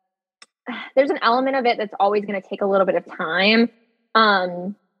 there's an element of it that's always going to take a little bit of time.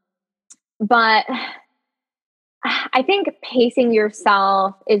 But I think pacing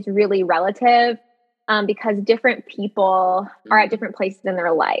yourself is really relative, because different people are at different places in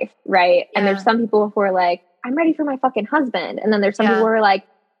their life, right? Yeah. And there's some people who are like, I'm ready for my fucking husband. And then there's some people who are like,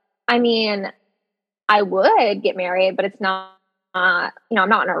 I mean, I would get married, but it's not, I'm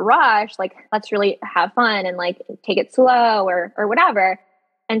not in a rush. Like, let's really have fun and like take it slow or whatever.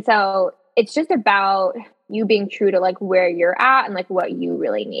 And so it's just about you being true to like where you're at and like what you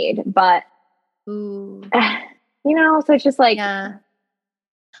really need. But, so it's just like, that's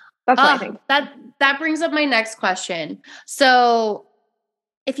what I think. That brings up my next question. So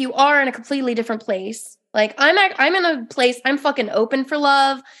if you are in a completely different place, like I'm in a place, I'm fucking open for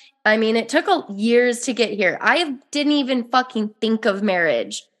love. I mean, it took years to get here. I didn't even fucking think of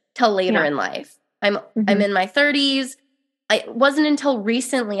marriage till later in life. I'm in my 30s. It wasn't until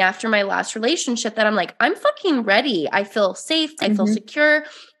recently, after my last relationship, that I'm like, I'm fucking ready. I feel safe. I feel secure.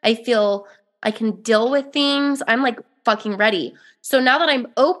 I feel I can deal with things. I'm like fucking ready. So now that I'm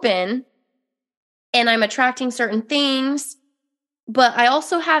open and I'm attracting certain things, but I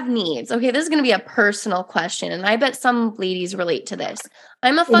also have needs. Okay, this is going to be a personal question, and I bet some ladies relate to this.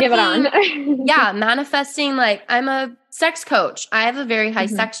 I'm a fucking, manifesting, like I'm a sex coach. I have a very high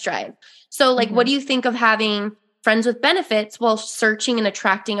sex drive. So like, what do you think of having friends with benefits while searching and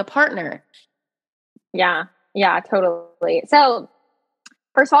attracting a partner? Yeah. Yeah, totally. So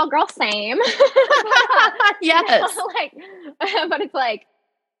first of all, girl, same. Yes. Like, but it's like,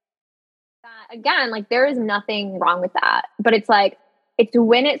 again, like there is nothing wrong with that. But it's like, it's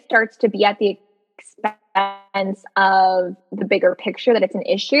when it starts to be at the expense of the bigger picture that it's an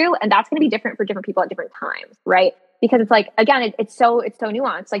issue. And that's going to be different for different people at different times, right? Because it's like, again, it's so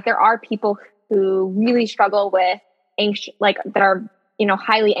nuanced. Like there are people who really struggle with anxious, like that are,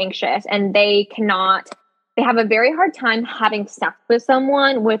 highly anxious, and they have a very hard time having sex with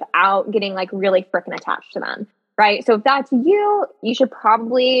someone without getting like really freaking attached to them. Right. So if that's you, you should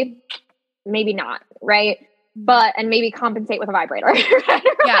probably maybe not. Right. But, and maybe compensate with a vibrator, right?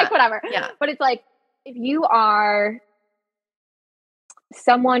 Yeah. Like whatever. Yeah. But it's like, if you are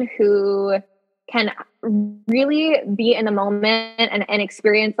someone who can really be in the moment and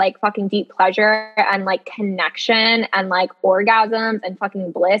experience like fucking deep pleasure and like connection and like orgasms and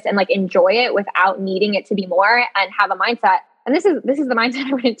fucking bliss and like enjoy it without needing it to be more, and have a mindset. And this is the mindset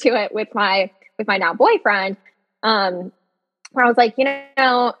I went into it with my now boyfriend. Where I was like,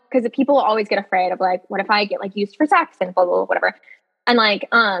 because people always get afraid of like, what if I get like used for sex and blah, blah, blah, whatever. And like,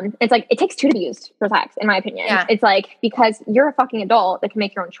 it's like, it takes two to be used for sex, in my opinion. Yeah. It's like, because you're a fucking adult that can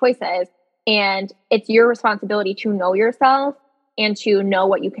make your own choices, and it's your responsibility to know yourself and to know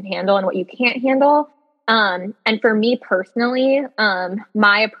what you can handle and what you can't handle. And for me personally,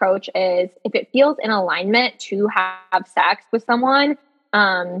 my approach is, if it feels in alignment to have sex with someone,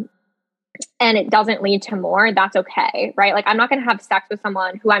 and it doesn't lead to more, that's okay, right? Like, I'm not going to have sex with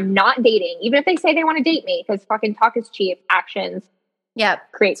someone who I'm not dating, even if they say they want to date me, because fucking talk is cheap. Actions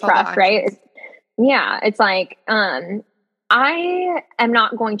create trust, right? It's like, I am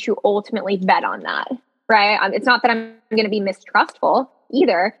not going to ultimately bet on that, right? It's not that I'm going to be mistrustful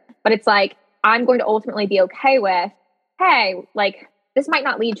either, but it's like, I'm going to ultimately be okay with, hey, like, this might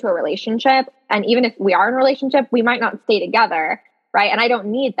not lead to a relationship. And even if we are in a relationship, we might not stay together. Right. And I don't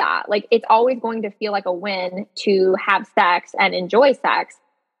need that. Like, it's always going to feel like a win to have sex and enjoy sex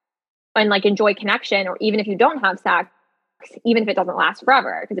and like enjoy connection. Or even if you don't have sex, even if it doesn't last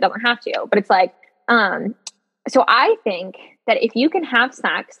forever, because it doesn't have to. But it's like, so I think that if you can have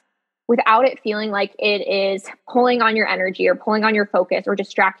sex without it feeling like it is pulling on your energy or pulling on your focus or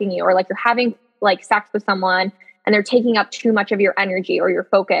distracting you, or like you're having like sex with someone and they're taking up too much of your energy or your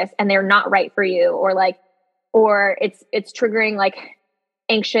focus and they're not right for you, or it's triggering like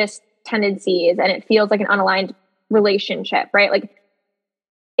anxious tendencies and it feels like an unaligned relationship, right? Like,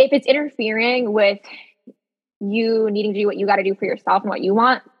 if it's interfering with you needing to do what you got to do for yourself and what you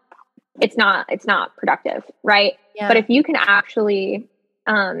want, it's not productive, right? Yeah. But if you can actually,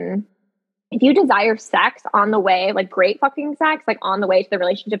 if you desire sex on the way, like great fucking sex, like on the way to the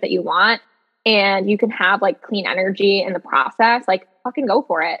relationship that you want, and you can have like clean energy in the process, like fucking go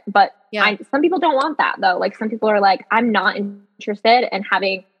for it. But some people don't want that though. Like, some people are like, I'm not interested in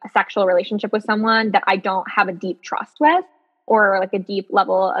having a sexual relationship with someone that I don't have a deep trust with, or like a deep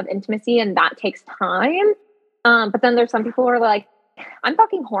level of intimacy, and that takes time. But then there's some people who are like, I'm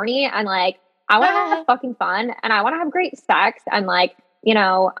fucking horny and like, I want to have fucking fun and I want to have great sex, and like,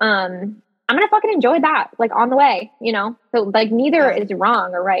 I'm going to fucking enjoy that, like on the way, So like, neither is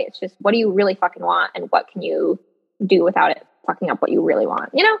wrong or right. It's just, what do you really fucking want, and what can you do without it fucking up what you really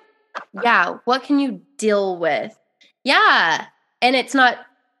want, Yeah. What can you deal with? Yeah. And it's not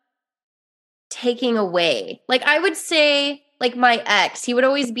taking away. Like, I would say, like, my ex, he would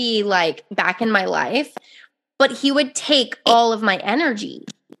always be like back in my life, but he would take all of my energy.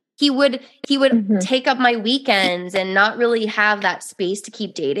 He would take up my weekends and not really have that space to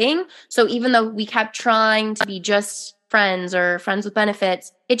keep dating. So even though we kept trying to be just friends or friends with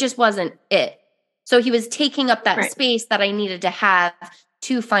benefits, it just wasn't it. So he was taking up that space that I needed to have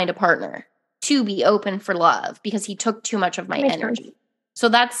to find a partner, to be open for love, because he took too much of my energy. Sense. So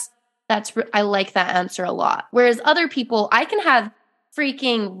that's I like that answer a lot. Whereas other people, I can have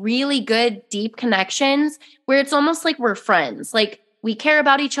freaking really good, deep connections where it's almost like we're friends. Like, we care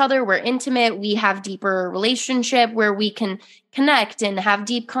about each other, we're intimate, we have deeper relationship where we can connect and have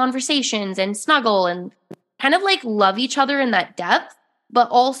deep conversations and snuggle and kind of like love each other in that depth, but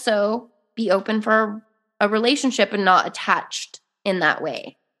also be open for a relationship and not attached in that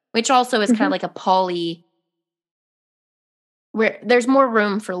way, which also is kind of like a poly, where there's more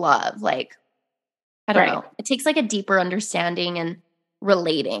room for love. Like, I don't know. It takes like a deeper understanding and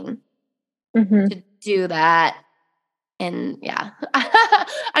relating to do that. And yeah,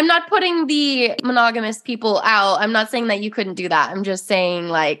 I'm not putting the monogamous people out. I'm not saying that you couldn't do that. I'm just saying,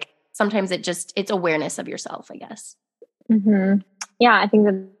 like, sometimes it's awareness of yourself, I guess. Yeah, I think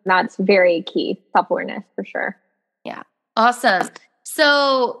that's very key. Self-awareness for sure. Yeah. Awesome.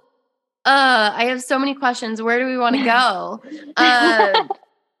 So I have so many questions. Where do we want to go? Um,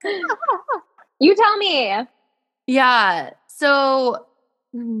 You tell me. yeah. So,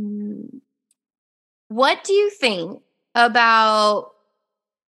 what do you think about,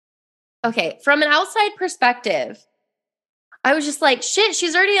 okay, from an outside perspective, I was just like, shit,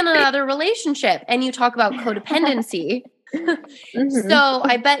 she's already in another relationship. And you talk about codependency. So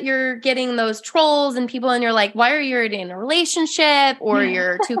I bet you're getting those trolls and people, and you're like, why are you already in a relationship, or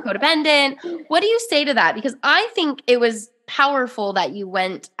you're too codependent? What do you say to that? Because I think it was powerful that you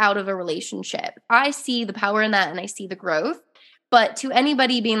went out of a relationship. I see the power in that and I see the growth. But to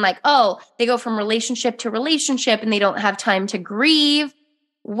anybody being like, oh, they go from relationship to relationship and they don't have time to grieve,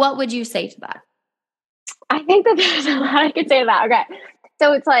 what would you say to that? I think that there's a lot I could say to that. Okay.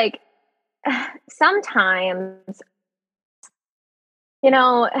 So it's like sometimes,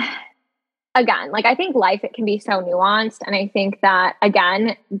 again, like I think life, it can be so nuanced. And I think that,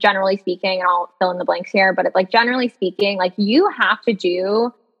 again, generally speaking, and I'll fill in the blanks here, but it's like generally speaking, like you have to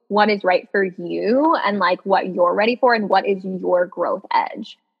do what is right for you and like what you're ready for and what is your growth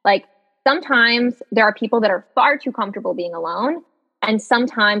edge. Like sometimes there are people that are far too comfortable being alone. And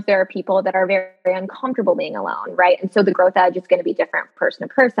sometimes there are people that are very, very uncomfortable being alone, right? And so the growth edge is going to be different person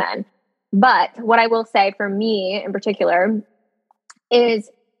to person. But what I will say for me in particular is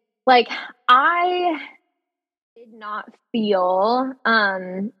like I did not feel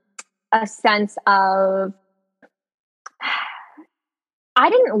a sense of, I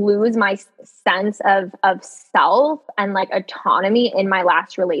didn't lose my sense of self and like autonomy in my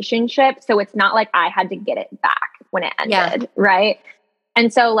last relationship. So it's not like I had to get it back when it ended, right?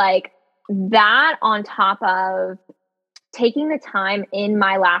 And so like that on top of taking the time in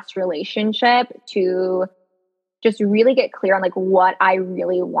my last relationship to just really get clear on like what I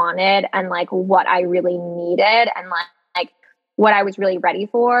really wanted and like what I really needed and like what I was really ready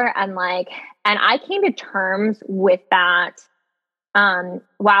for. And I came to terms with that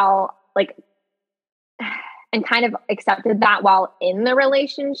while like, and kind of accepted that while in the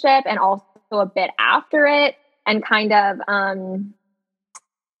relationship and also a bit after it and kind of,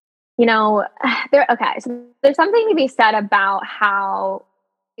 so there's something to be said about how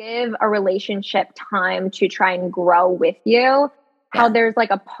give a relationship time to try and grow with you, how there's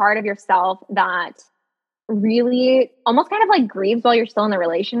like a part of yourself that really almost kind of like grieves while you're still in the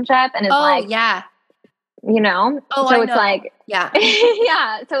relationship and is so it's like,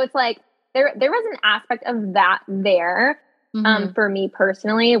 so it's like there was an aspect of that there for me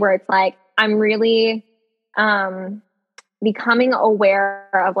personally where it's like I'm really becoming aware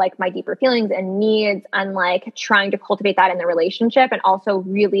of like my deeper feelings and needs and like trying to cultivate that in the relationship and also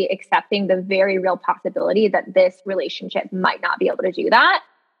really accepting the very real possibility that this relationship might not be able to do that.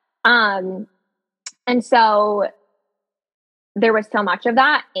 And so there was so much of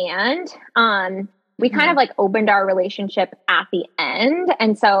that. And we kind of like opened our relationship at the end.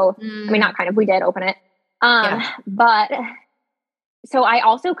 And so, I mean, not kind of, we did open it. But so I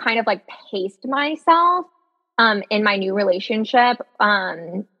also kind of like paced myself in my new relationship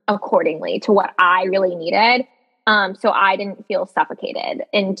accordingly to what I really needed. So I didn't feel suffocated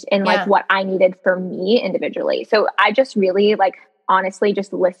in like what I needed for me individually. So I just really like honestly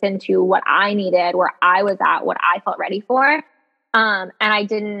just listened to what I needed, where I was at, what I felt ready for. And I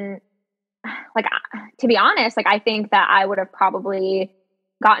didn't like, to be honest, like I think that I would have probably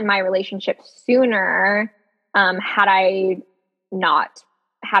gotten my relationship sooner had I not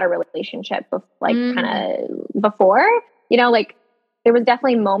had a relationship kind of before, like there was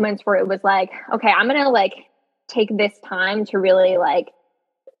definitely moments where it was like, okay, I'm going to like take this time to really like,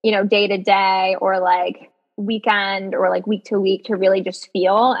 day to day or like weekend or like week to week to really just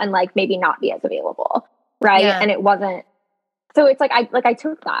feel and like maybe not be as available. Right. And it wasn't, so it's like, I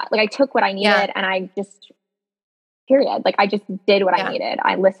took that, like I took what I needed and I just period. Like I just did what I needed.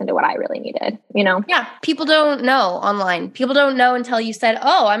 I listened to what I really needed, Yeah. People don't know online. People don't know until you said,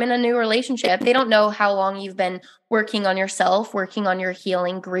 oh, I'm in a new relationship. They don't know how long you've been working on yourself, working on your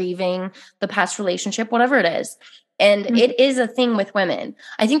healing, grieving the past relationship, whatever it is. And it is a thing with women.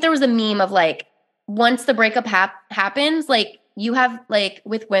 I think there was a meme of like, once the breakup happens, like you have like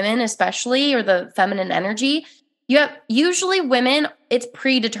with women, especially, or the feminine energy, you have usually women, it's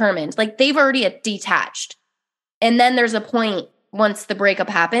predetermined. Like they've already detached. And then there's a point once the breakup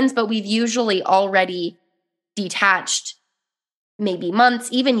happens, but we've usually already detached maybe months,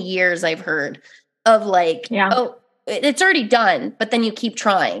 even years, I've heard of like, oh, it's already done, but then you keep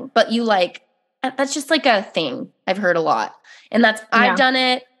trying. But you like, that's just like a thing I've heard a lot. And that's, I've done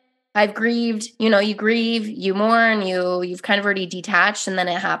it. I've grieved, you grieve, you mourn, you've kind of already detached and then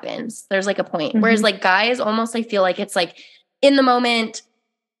it happens. There's like a point. Whereas like guys, almost I feel like it's like in the moment,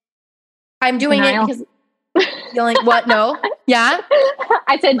 I'm doing Denial. it because feeling what? No. Yeah.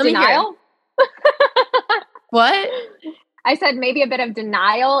 I said Let me hear. denial. What? I said maybe a bit of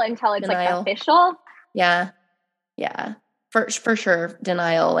denial until it's Denial. like official. Yeah. Yeah. For sure.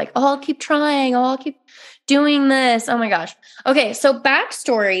 Denial. Like, oh, I'll keep trying. Oh, I'll keep doing this. Oh my gosh. Okay. So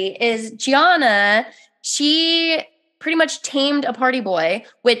backstory is Gianna, she pretty much tamed a party boy,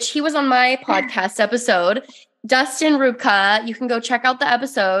 which he was on my podcast episode. Dustin Rubka, you can go check out the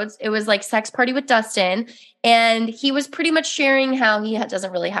episodes. It was like Sex Party with Dustin. And he was pretty much sharing how he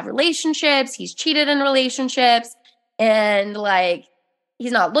doesn't really have relationships. He's cheated in relationships and like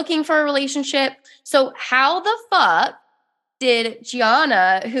he's not looking for a relationship. So how the fuck did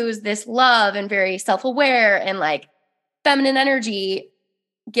Gianna, who's this love and very self-aware and like feminine energy,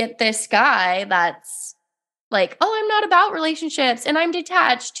 get this guy that's like, oh, I'm not about relationships and I'm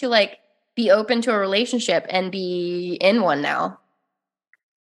detached to like be open to a relationship and be in one now?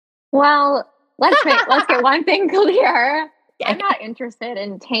 Well, let's get one thing clear. I'm not interested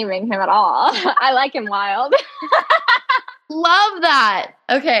in taming him at all. I like him wild. Love that.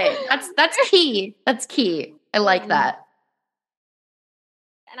 Okay, that's key. That's key. I like that.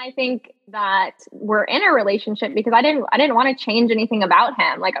 And I think that we're in a relationship because I didn't want to change anything about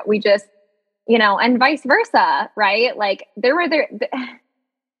him. Like we just, and vice versa, right? Like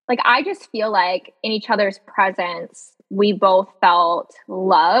like I just feel like in each other's presence, we both felt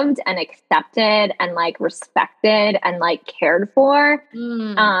loved and accepted and like respected and like cared for.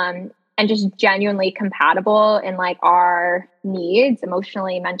 And just genuinely compatible in like our needs,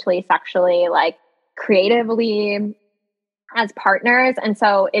 emotionally, mentally, sexually, like creatively as partners. And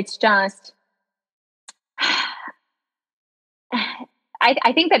so it's just,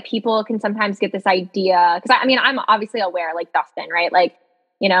 I think that people can sometimes get this idea, because I'm obviously aware, like Dustin, right? Like,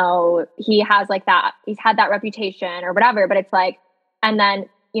 he has like that, he's had that reputation or whatever, but it's like, and then,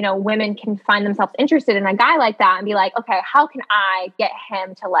 women can find themselves interested in a guy like that and be like, okay, how can I get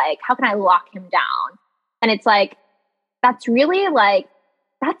him to like, how can I lock him down? And it's like, that's really like,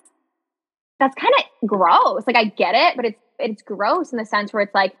 that's kind of gross. Like I get it, but it's gross in the sense where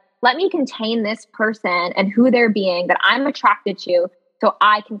it's like, let me contain this person and who they're being that I'm attracted to so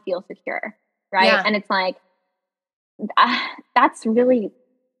I can feel secure. Right. Yeah. And it's like, that's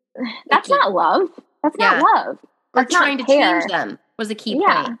not love. That's not love. That's or trying not to change them was a key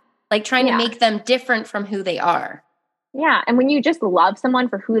point. Like trying to make them different from who they are. Yeah. And when you just love someone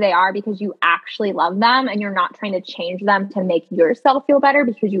for who they are because you actually love them and you're not trying to change them to make yourself feel better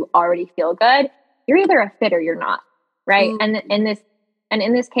because you already feel good, you're either a fit or you're not. Right. Ooh. And in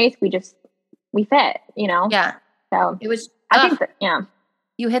this case, we fit, Yeah. So it was, I think that,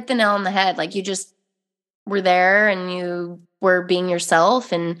 you hit the nail on the head. Like you just were there and you were being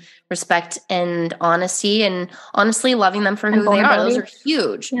yourself, and respect and honesty and honestly loving them for who they are. Those are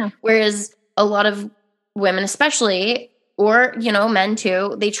huge. Yeah. Whereas a lot of women, especially, or, men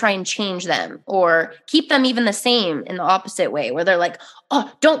too, they try and change them or keep them even the same in the opposite way, where they're like,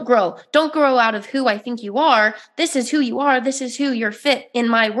 oh, don't grow out of who I think you are. This is who you are. This is who you're fit in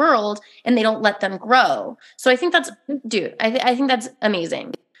my world. And they don't let them grow. So I think that's, I think that's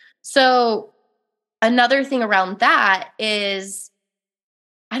amazing. So another thing around that is,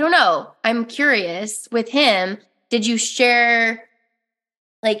 I don't know, I'm curious with him, did you share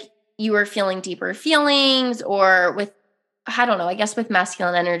like you were feeling deeper feelings, or with, I don't know, I guess with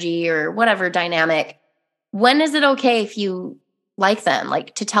masculine energy or whatever dynamic, when is it okay if you like them,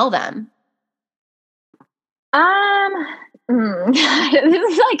 like to tell them?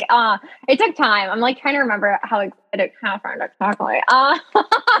 This is like, it took time. I'm like trying to remember how excited I found exactly.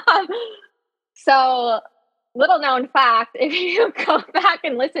 So little known fact, if you go back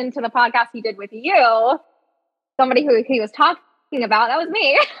and listen to the podcast he did with you, somebody who he was talking about, that was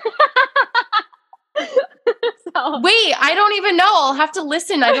me. So, wait, I don't even know. I'll have to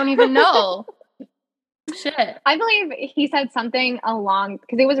listen. I don't even know. Shit. I believe he said something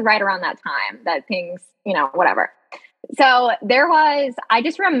because it was right around that time that things, whatever. So I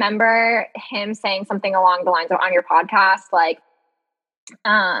just remember him saying something along the lines of on your podcast, like,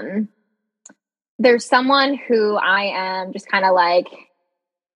 there's someone who I am just kind of like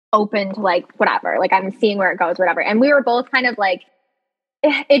open to like, whatever, like I'm seeing where it goes, whatever. And we were both kind of like,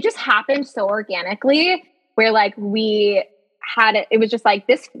 it just happened so organically where like we had it was just like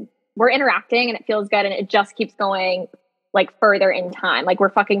this, we're interacting and it feels good. And it just keeps going like further in time. Like we're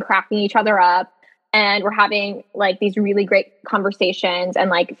fucking cracking each other up and we're having like these really great conversations and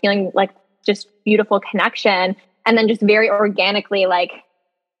like feeling like just beautiful connection. And then just very organically, like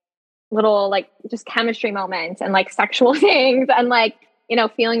little like just chemistry moments and like sexual things and like,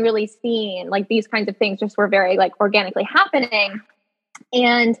 feeling really seen, like these kinds of things just were very like organically happening.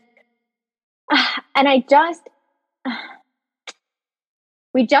 And and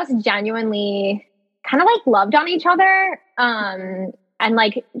we just genuinely kind of like loved on each other. And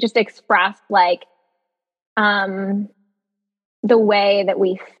like just expressed like, the way that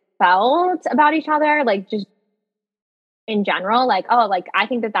we felt about each other, like just in general, like, oh, like, I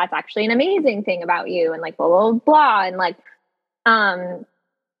think that that's actually an amazing thing about you, and like, blah, blah, blah. And like, and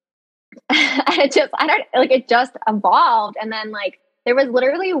it just evolved. And then like, there was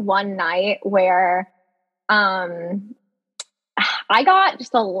literally one night where, I got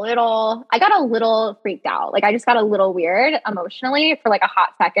a little freaked out. Like, I just got a little weird emotionally for like a hot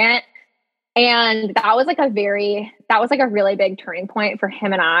second. And that was like a really big turning point for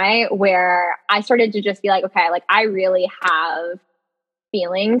him and I, where I started to just be like, okay, like I really have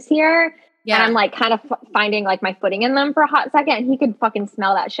feelings here. Yeah. And I'm like kind of finding like my footing in them for a hot second. And he could fucking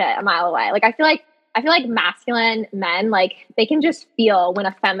smell that shit a mile away. Like, I feel like masculine men, like they can just feel when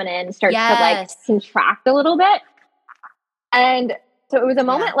a feminine starts to like contract a little bit. And so it was a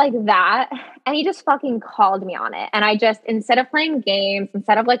moment like that, and he just fucking called me on it. And I just, instead of playing games,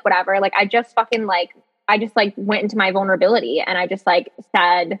 instead of like whatever, like I just went into my vulnerability, and I just like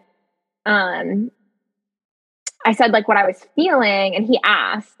said, I said like what I was feeling, and he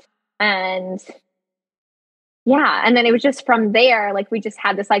asked, and yeah. And then it was just from there, like we just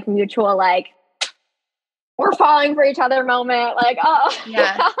had this like mutual, like we're falling for each other moment. Like, oh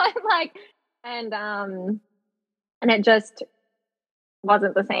yeah. I'm like, and it just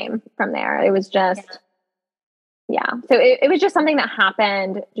wasn't the same from there. It was just, yeah. So it was just something that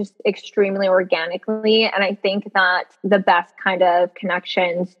happened just extremely organically. And I think that the best kind of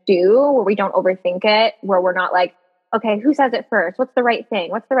connections do, where we don't overthink it, where we're not like, okay, who says it first? What's the right thing?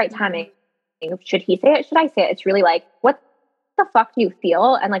 What's the right timing? Should he say it? Should I say it? It's really like, what the fuck do you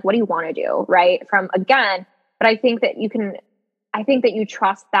feel? And like, what do you want to do? Right. But I think that you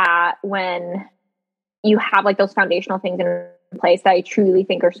trust that when you have like those foundational things in place that I truly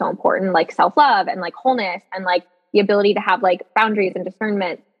think are so important, like self-love and like wholeness and like the ability to have like boundaries and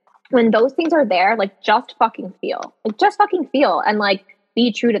discernment. When those things are there, like just fucking feel and like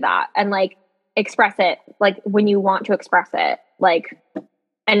be true to that, and like express it like when you want to express it. Like,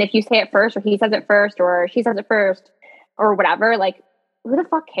 and if you say it first, or he says it first, or she says it first, or whatever, like who the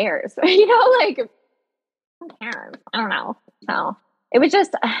fuck cares? You know, like who cares? I don't know. So it was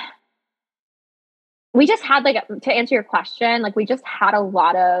just, we just had like, to answer your question, like we just had a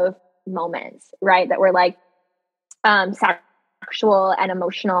lot of moments, right, that were like sexual and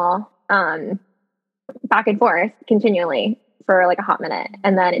emotional, back and forth continually for like a hot minute,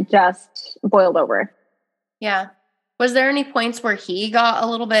 and then it just boiled over. Yeah. Was there any points where he got a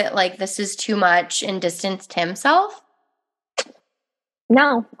little bit like, this is too much, and distanced himself?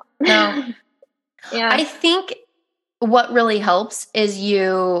 No. Yeah. I think what really helps is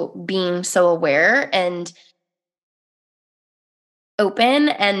you being so aware and open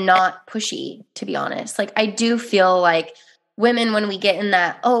and not pushy, to be honest. Like, I do feel like women, when we get in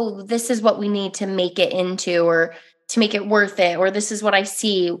that, oh, this is what we need to make it into, or to make it worth it, or this is what I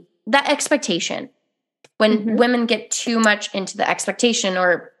see, that expectation. When women get too much into the expectation,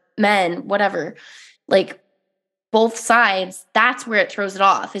 or men, whatever, like both sides, that's where it throws it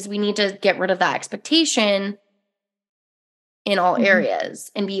off, is we need to get rid of that expectation in all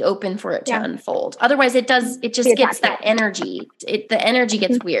areas and be open for it to unfold. Otherwise it just gets that energy. The energy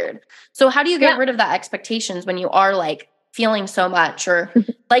gets weird. So how do you get rid of that expectations when you are like feeling so much, or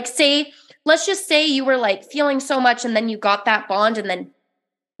like let's just say you were like feeling so much, and then you got that bond, and then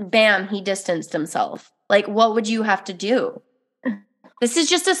bam, he distanced himself. Like, what would you have to do? This is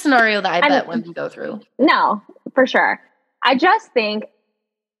just a scenario that I bet women go through. No, for sure. I just think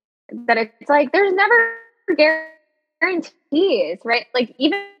that it's like, there's never guarantees, right? Like,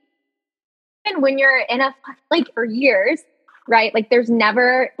 even when you're in a, like for years, right? Like there's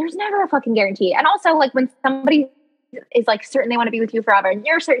never a fucking guarantee. And also like when somebody is like certain they want to be with you forever, and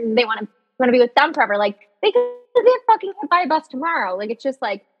you're certain they want to be with them forever, like they could get fucking hit by a bus tomorrow. Like, it's just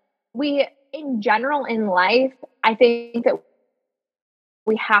like, we, in general in life, I think that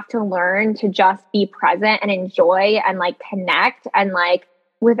we have to learn to just be present and enjoy and like connect, and like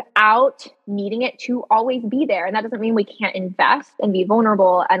without needing it to always be there. And that doesn't mean we can't invest and be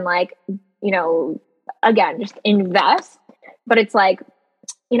vulnerable and like, you know, again, just invest. But it's like,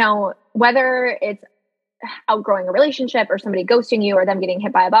 you know, whether it's outgrowing a relationship, or somebody ghosting you, or them getting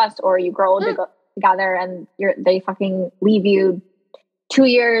hit by a bus, or you grow together and they fucking leave you 2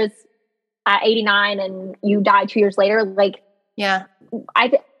 years at 89 and you die 2 years later. Like, yeah,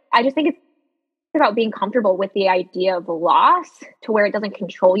 I just think it's about being comfortable with the idea of loss, to where it doesn't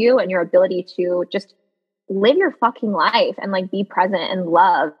control you, and your ability to just live your fucking life and like be present and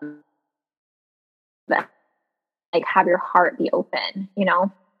love have your heart be open,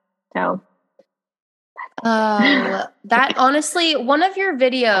 So that honestly, one of your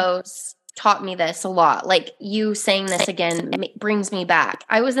videos taught me this a lot. Like you saying this again brings me back.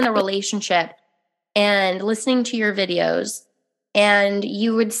 I was in a relationship and listening to your videos, and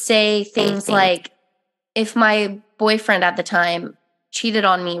you would say things like, if my boyfriend at the time cheated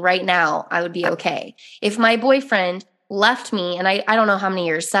on me right now, I would be okay. If my boyfriend left me, and I don't know how many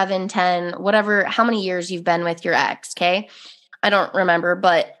years, 7, 10, whatever, how many years you've been with your ex, okay? I don't remember,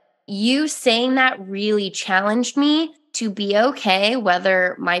 but you saying that really challenged me to be okay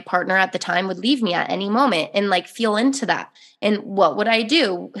whether my partner at the time would leave me at any moment, and like feel into that. And what would I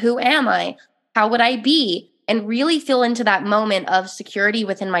do? Who am I? How would I be? And really feel into that moment of security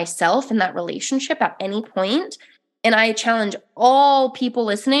within myself in that relationship at any point. And I challenge all people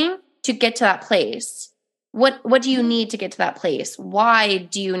listening to get to that place. What do you need to get to that place? Why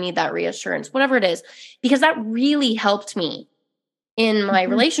do you need that reassurance? Whatever it is, because that really helped me in my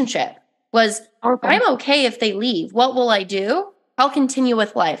relationship. Was I'm okay if they leave. What will I do? I'll continue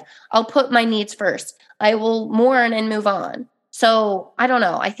with life. I'll put my needs first. I will mourn and move on. So I don't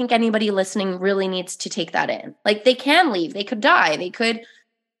know. I think anybody listening really needs to take that in. Like they can leave. They could die. They could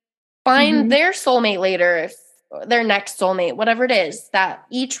find their soulmate later, if their next soulmate, whatever it is. That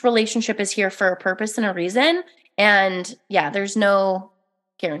each relationship is here for a purpose and a reason. And yeah, there's no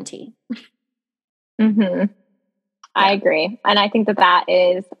guarantee. I agree. And I think that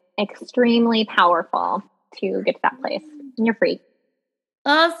is extremely powerful to get to that place. And you're free.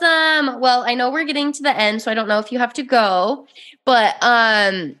 Awesome. Well, I know we're getting to the end, so I don't know if you have to go, but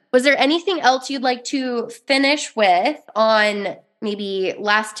was there anything else you'd like to finish with on maybe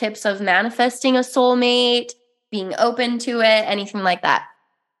last tips of manifesting a soulmate, being open to it, anything like that?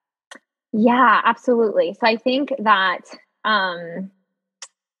 Yeah, absolutely. So I think that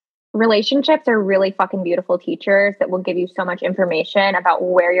relationships are really fucking beautiful teachers that will give you so much information about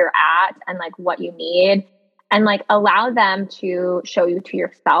where you're at and like what you need, and like allow them to show you to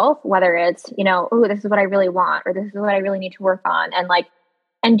yourself, whether it's, oh, this is what I really want, or this is what I really need to work on,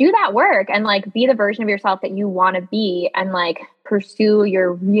 and do that work, and like be the version of yourself that you want to be, and like pursue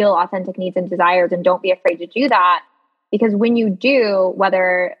your real authentic needs and desires, and don't be afraid to do that. Because when you do,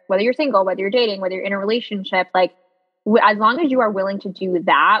 whether you're single, whether you're dating, whether you're in a relationship, like as long as you are willing to do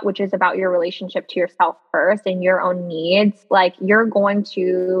that, which is about your relationship to yourself first and your own needs, like you're going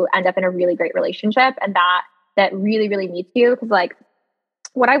to end up in a really great relationship, and that really, really meets you. Because like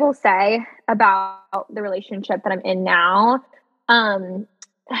what I will say about the relationship that I'm in now,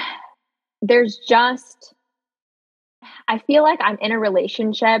 there's just, I feel like I'm in a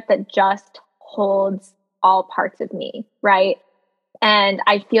relationship that just holds all parts of me, right? And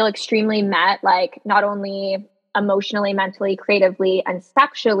I feel extremely met, like not only emotionally, mentally, creatively, and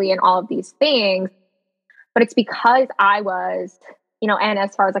sexually, and all of these things, but it's because I was, and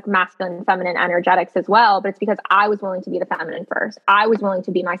as far as like masculine, feminine energetics as well, but it's because I was willing to be the feminine first. I was willing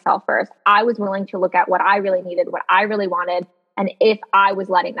to be myself first. I was willing to look at what I really needed, what I really wanted. And if I was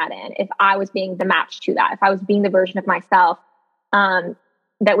letting that in, if I was being the match to that, if I was being the version of myself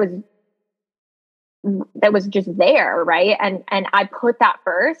that was just there, right? And I put that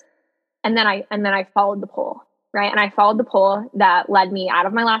first, and then I followed the pull, right? And I followed the pull that led me out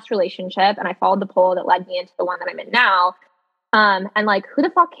of my last relationship, and I followed the pull that led me into the one that I'm in now. And like, who the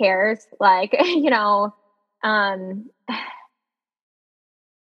fuck cares? Like,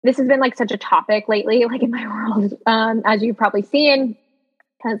 this has been like such a topic lately, like in my world, as you've probably seen,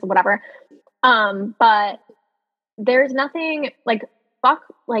 because whatever. But there's nothing like, fuck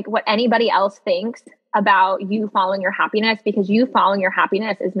like what anybody else thinks about you following your happiness, because you following your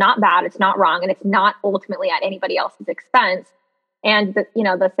happiness is not bad, it's not wrong, and it's not ultimately at anybody else's expense. And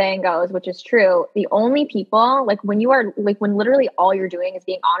the saying goes, which is true, the only people, like when literally all you're doing is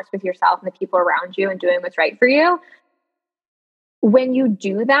being honest with yourself and the people around you and doing what's right for you, when you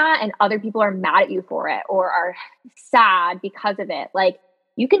do that and other people are mad at you for it or are sad because of it, like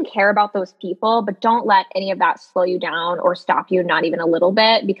you can care about those people, but don't let any of that slow you down or stop you, not even a little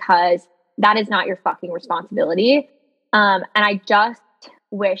bit, because that is not your fucking responsibility. And I just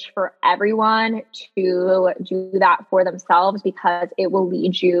wish for everyone to do that for themselves, because it will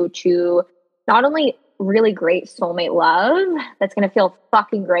lead you to not only really great soulmate love that's going to feel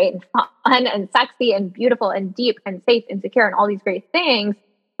fucking great and fun and sexy and beautiful and deep and safe and secure and all these great things,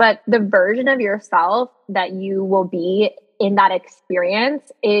 but the version of yourself that you will be in that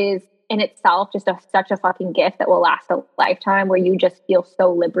experience is in itself just such a fucking gift that will last a lifetime, where you just feel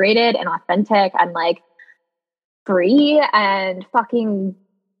so liberated and authentic and like free and fucking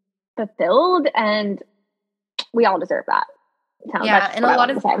fulfilled, and we all deserve that. So yeah, and a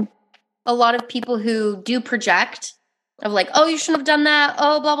lot of a lot of people who do project of like, oh, you shouldn't have done that.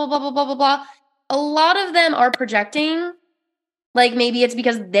 Oh, blah, blah, blah, blah, blah, blah, blah. A lot of them are projecting. Like maybe it's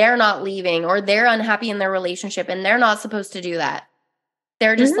because they're not leaving or they're unhappy in their relationship and they're not supposed to do that.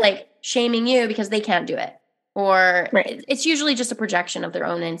 They're just like shaming you because they can't do it. Or it's usually just a projection of their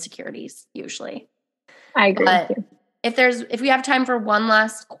own insecurities, usually. I agree with you. If we have time for one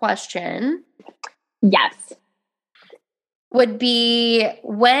last question. Yes. Would be,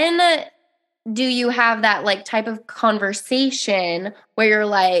 when do you have that like type of conversation where you're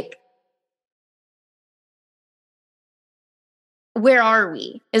like, where are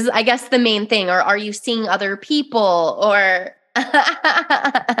we? Is I guess the main thing. Or are you seeing other people? Or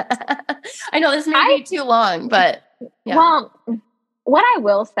I know this may be too long, but yeah. Well, what I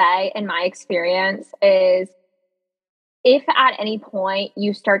will say in my experience is if at any point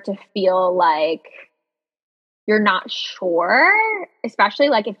you start to feel like you're not sure, especially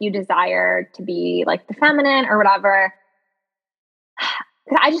like if you desire to be like the feminine or whatever.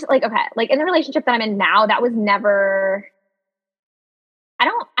 Cause I just like, okay, like in the relationship that I'm in now, that was never, I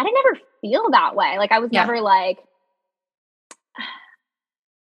didn't ever feel that way. Like I was never like,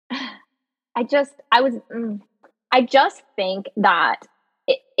 I just think that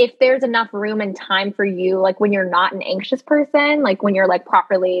if there's enough room and time for you, like when you're not an anxious person, like when you're like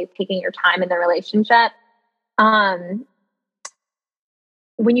properly taking your time in the relationship, when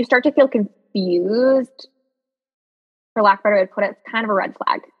you start to feel confused, for lack of a better way to put it, it's kind of a red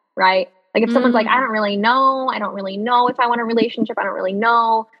flag, right? Like if someone's like, I don't really know if I want a relationship, I don't really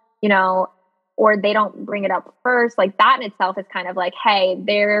know, or they don't bring it up first, like that in itself is kind of like, hey,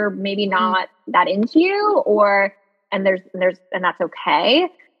 they're maybe not that into you, and that's okay.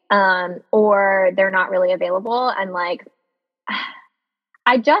 Or they're not really available. And like,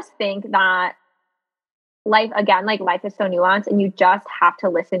 I just think that life is so nuanced and you just have to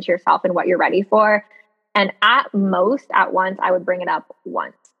listen to yourself and what you're ready for. And at once, I would bring it up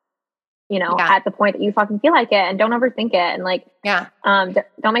once, at the point that you fucking feel like it, and don't overthink it. And like,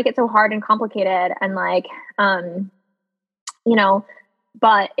 don't make it so hard and complicated. And like,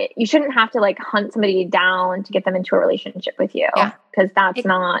 but you shouldn't have to like hunt somebody down to get them into a relationship with you, because that's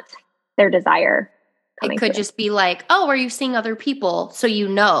not their desire. It could just be like, oh, are you seeing other people? So you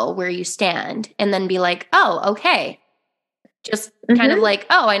know where you stand, and then be like, oh, okay. Just kind of like,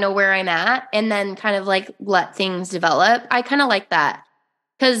 oh, I know where I'm at. And then kind of like let things develop. I kind of like that,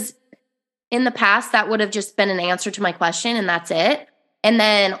 because in the past that would have just been an answer to my question and that's it. And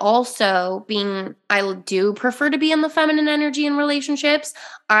then also I do prefer to be in the feminine energy in relationships.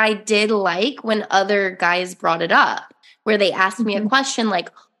 I did like when other guys brought it up, where they asked me a question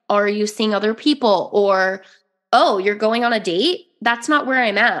like, are you seeing other people? Or, oh, you're going on a date? That's not where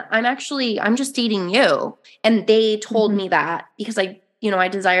I'm at. I'm just dating you. And they told me that because I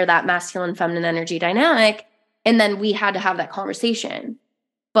desire that masculine, feminine energy dynamic. And then we had to have that conversation.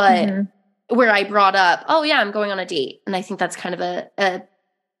 But where I brought up, oh yeah, I'm going on a date. And I think that's kind of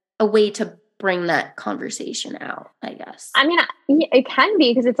a way to bring that conversation out, I guess. I mean, it can be,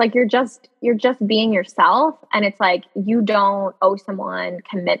 because it's like you're just being yourself, and it's like you don't owe someone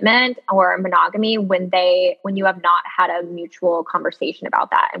commitment or monogamy when you have not had a mutual conversation about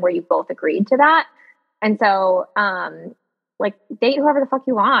that and where you both agreed to that. And so like date whoever the fuck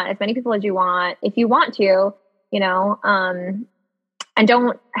you want, as many people as you want, if you want to, and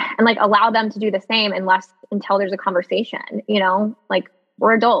like allow them to do the same until there's a conversation, like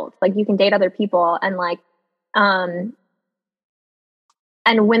we're adults, like you can date other people, and like, and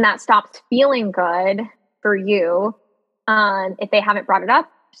when that stops feeling good for you, if they haven't brought it up,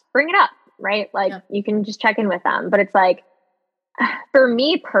 just bring it up, right? Like you can just check in with them. But it's like, for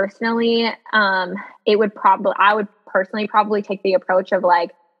me personally, I would personally probably take the approach of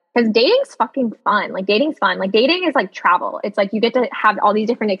like, because dating's fucking fun. Like dating's fun. Like dating is like travel. It's like you get to have all these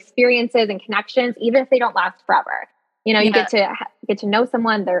different experiences and connections, even if they don't last forever. You get to know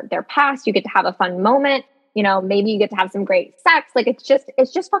someone, their past. You get to have a fun moment. Maybe you get to have some great sex. Like it's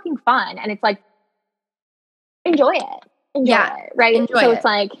just fucking fun, and it's like enjoy it, right? So it's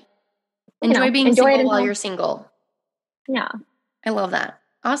like enjoy being single while you're single. Yeah, I love that.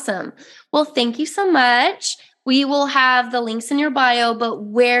 Awesome. Well, thank you so much. We will have the links in your bio, but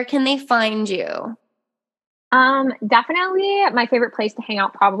where can they find you? Definitely my favorite place to hang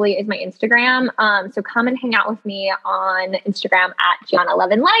out probably is my Instagram. So come and hang out with me on Instagram at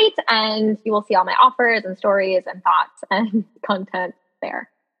Gianna11Light, and you will see all my offers and stories and thoughts and content there.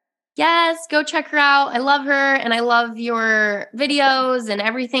 Yes, go check her out. I love her, and I love your videos and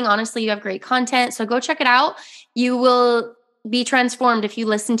everything. Honestly, you have great content. So go check it out. You will be transformed if you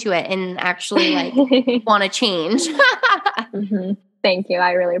listen to it and actually like want to change. Thank you.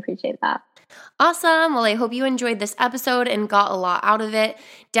 I really appreciate that. Awesome. Well, I hope you enjoyed this episode and got a lot out of it.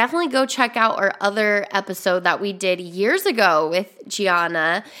 Definitely go check out our other episode that we did years ago with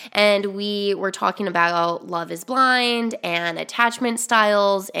Gianna. And we were talking about Love is Blind and attachment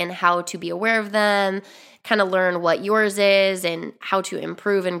styles and how to be aware of them, kind of learn what yours is and how to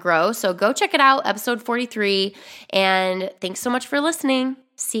improve and grow. So go check it out, episode 43. And thanks so much for listening.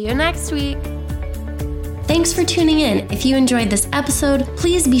 See you next week. Thanks for tuning in. If you enjoyed this episode,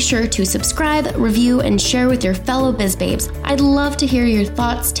 please be sure to subscribe, review, and share with your fellow biz babes. I'd love to hear your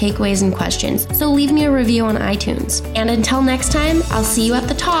thoughts, takeaways, and questions, so leave me a review on iTunes. And until next time, I'll see you at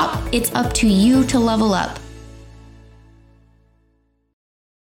the top. It's up to you to level up.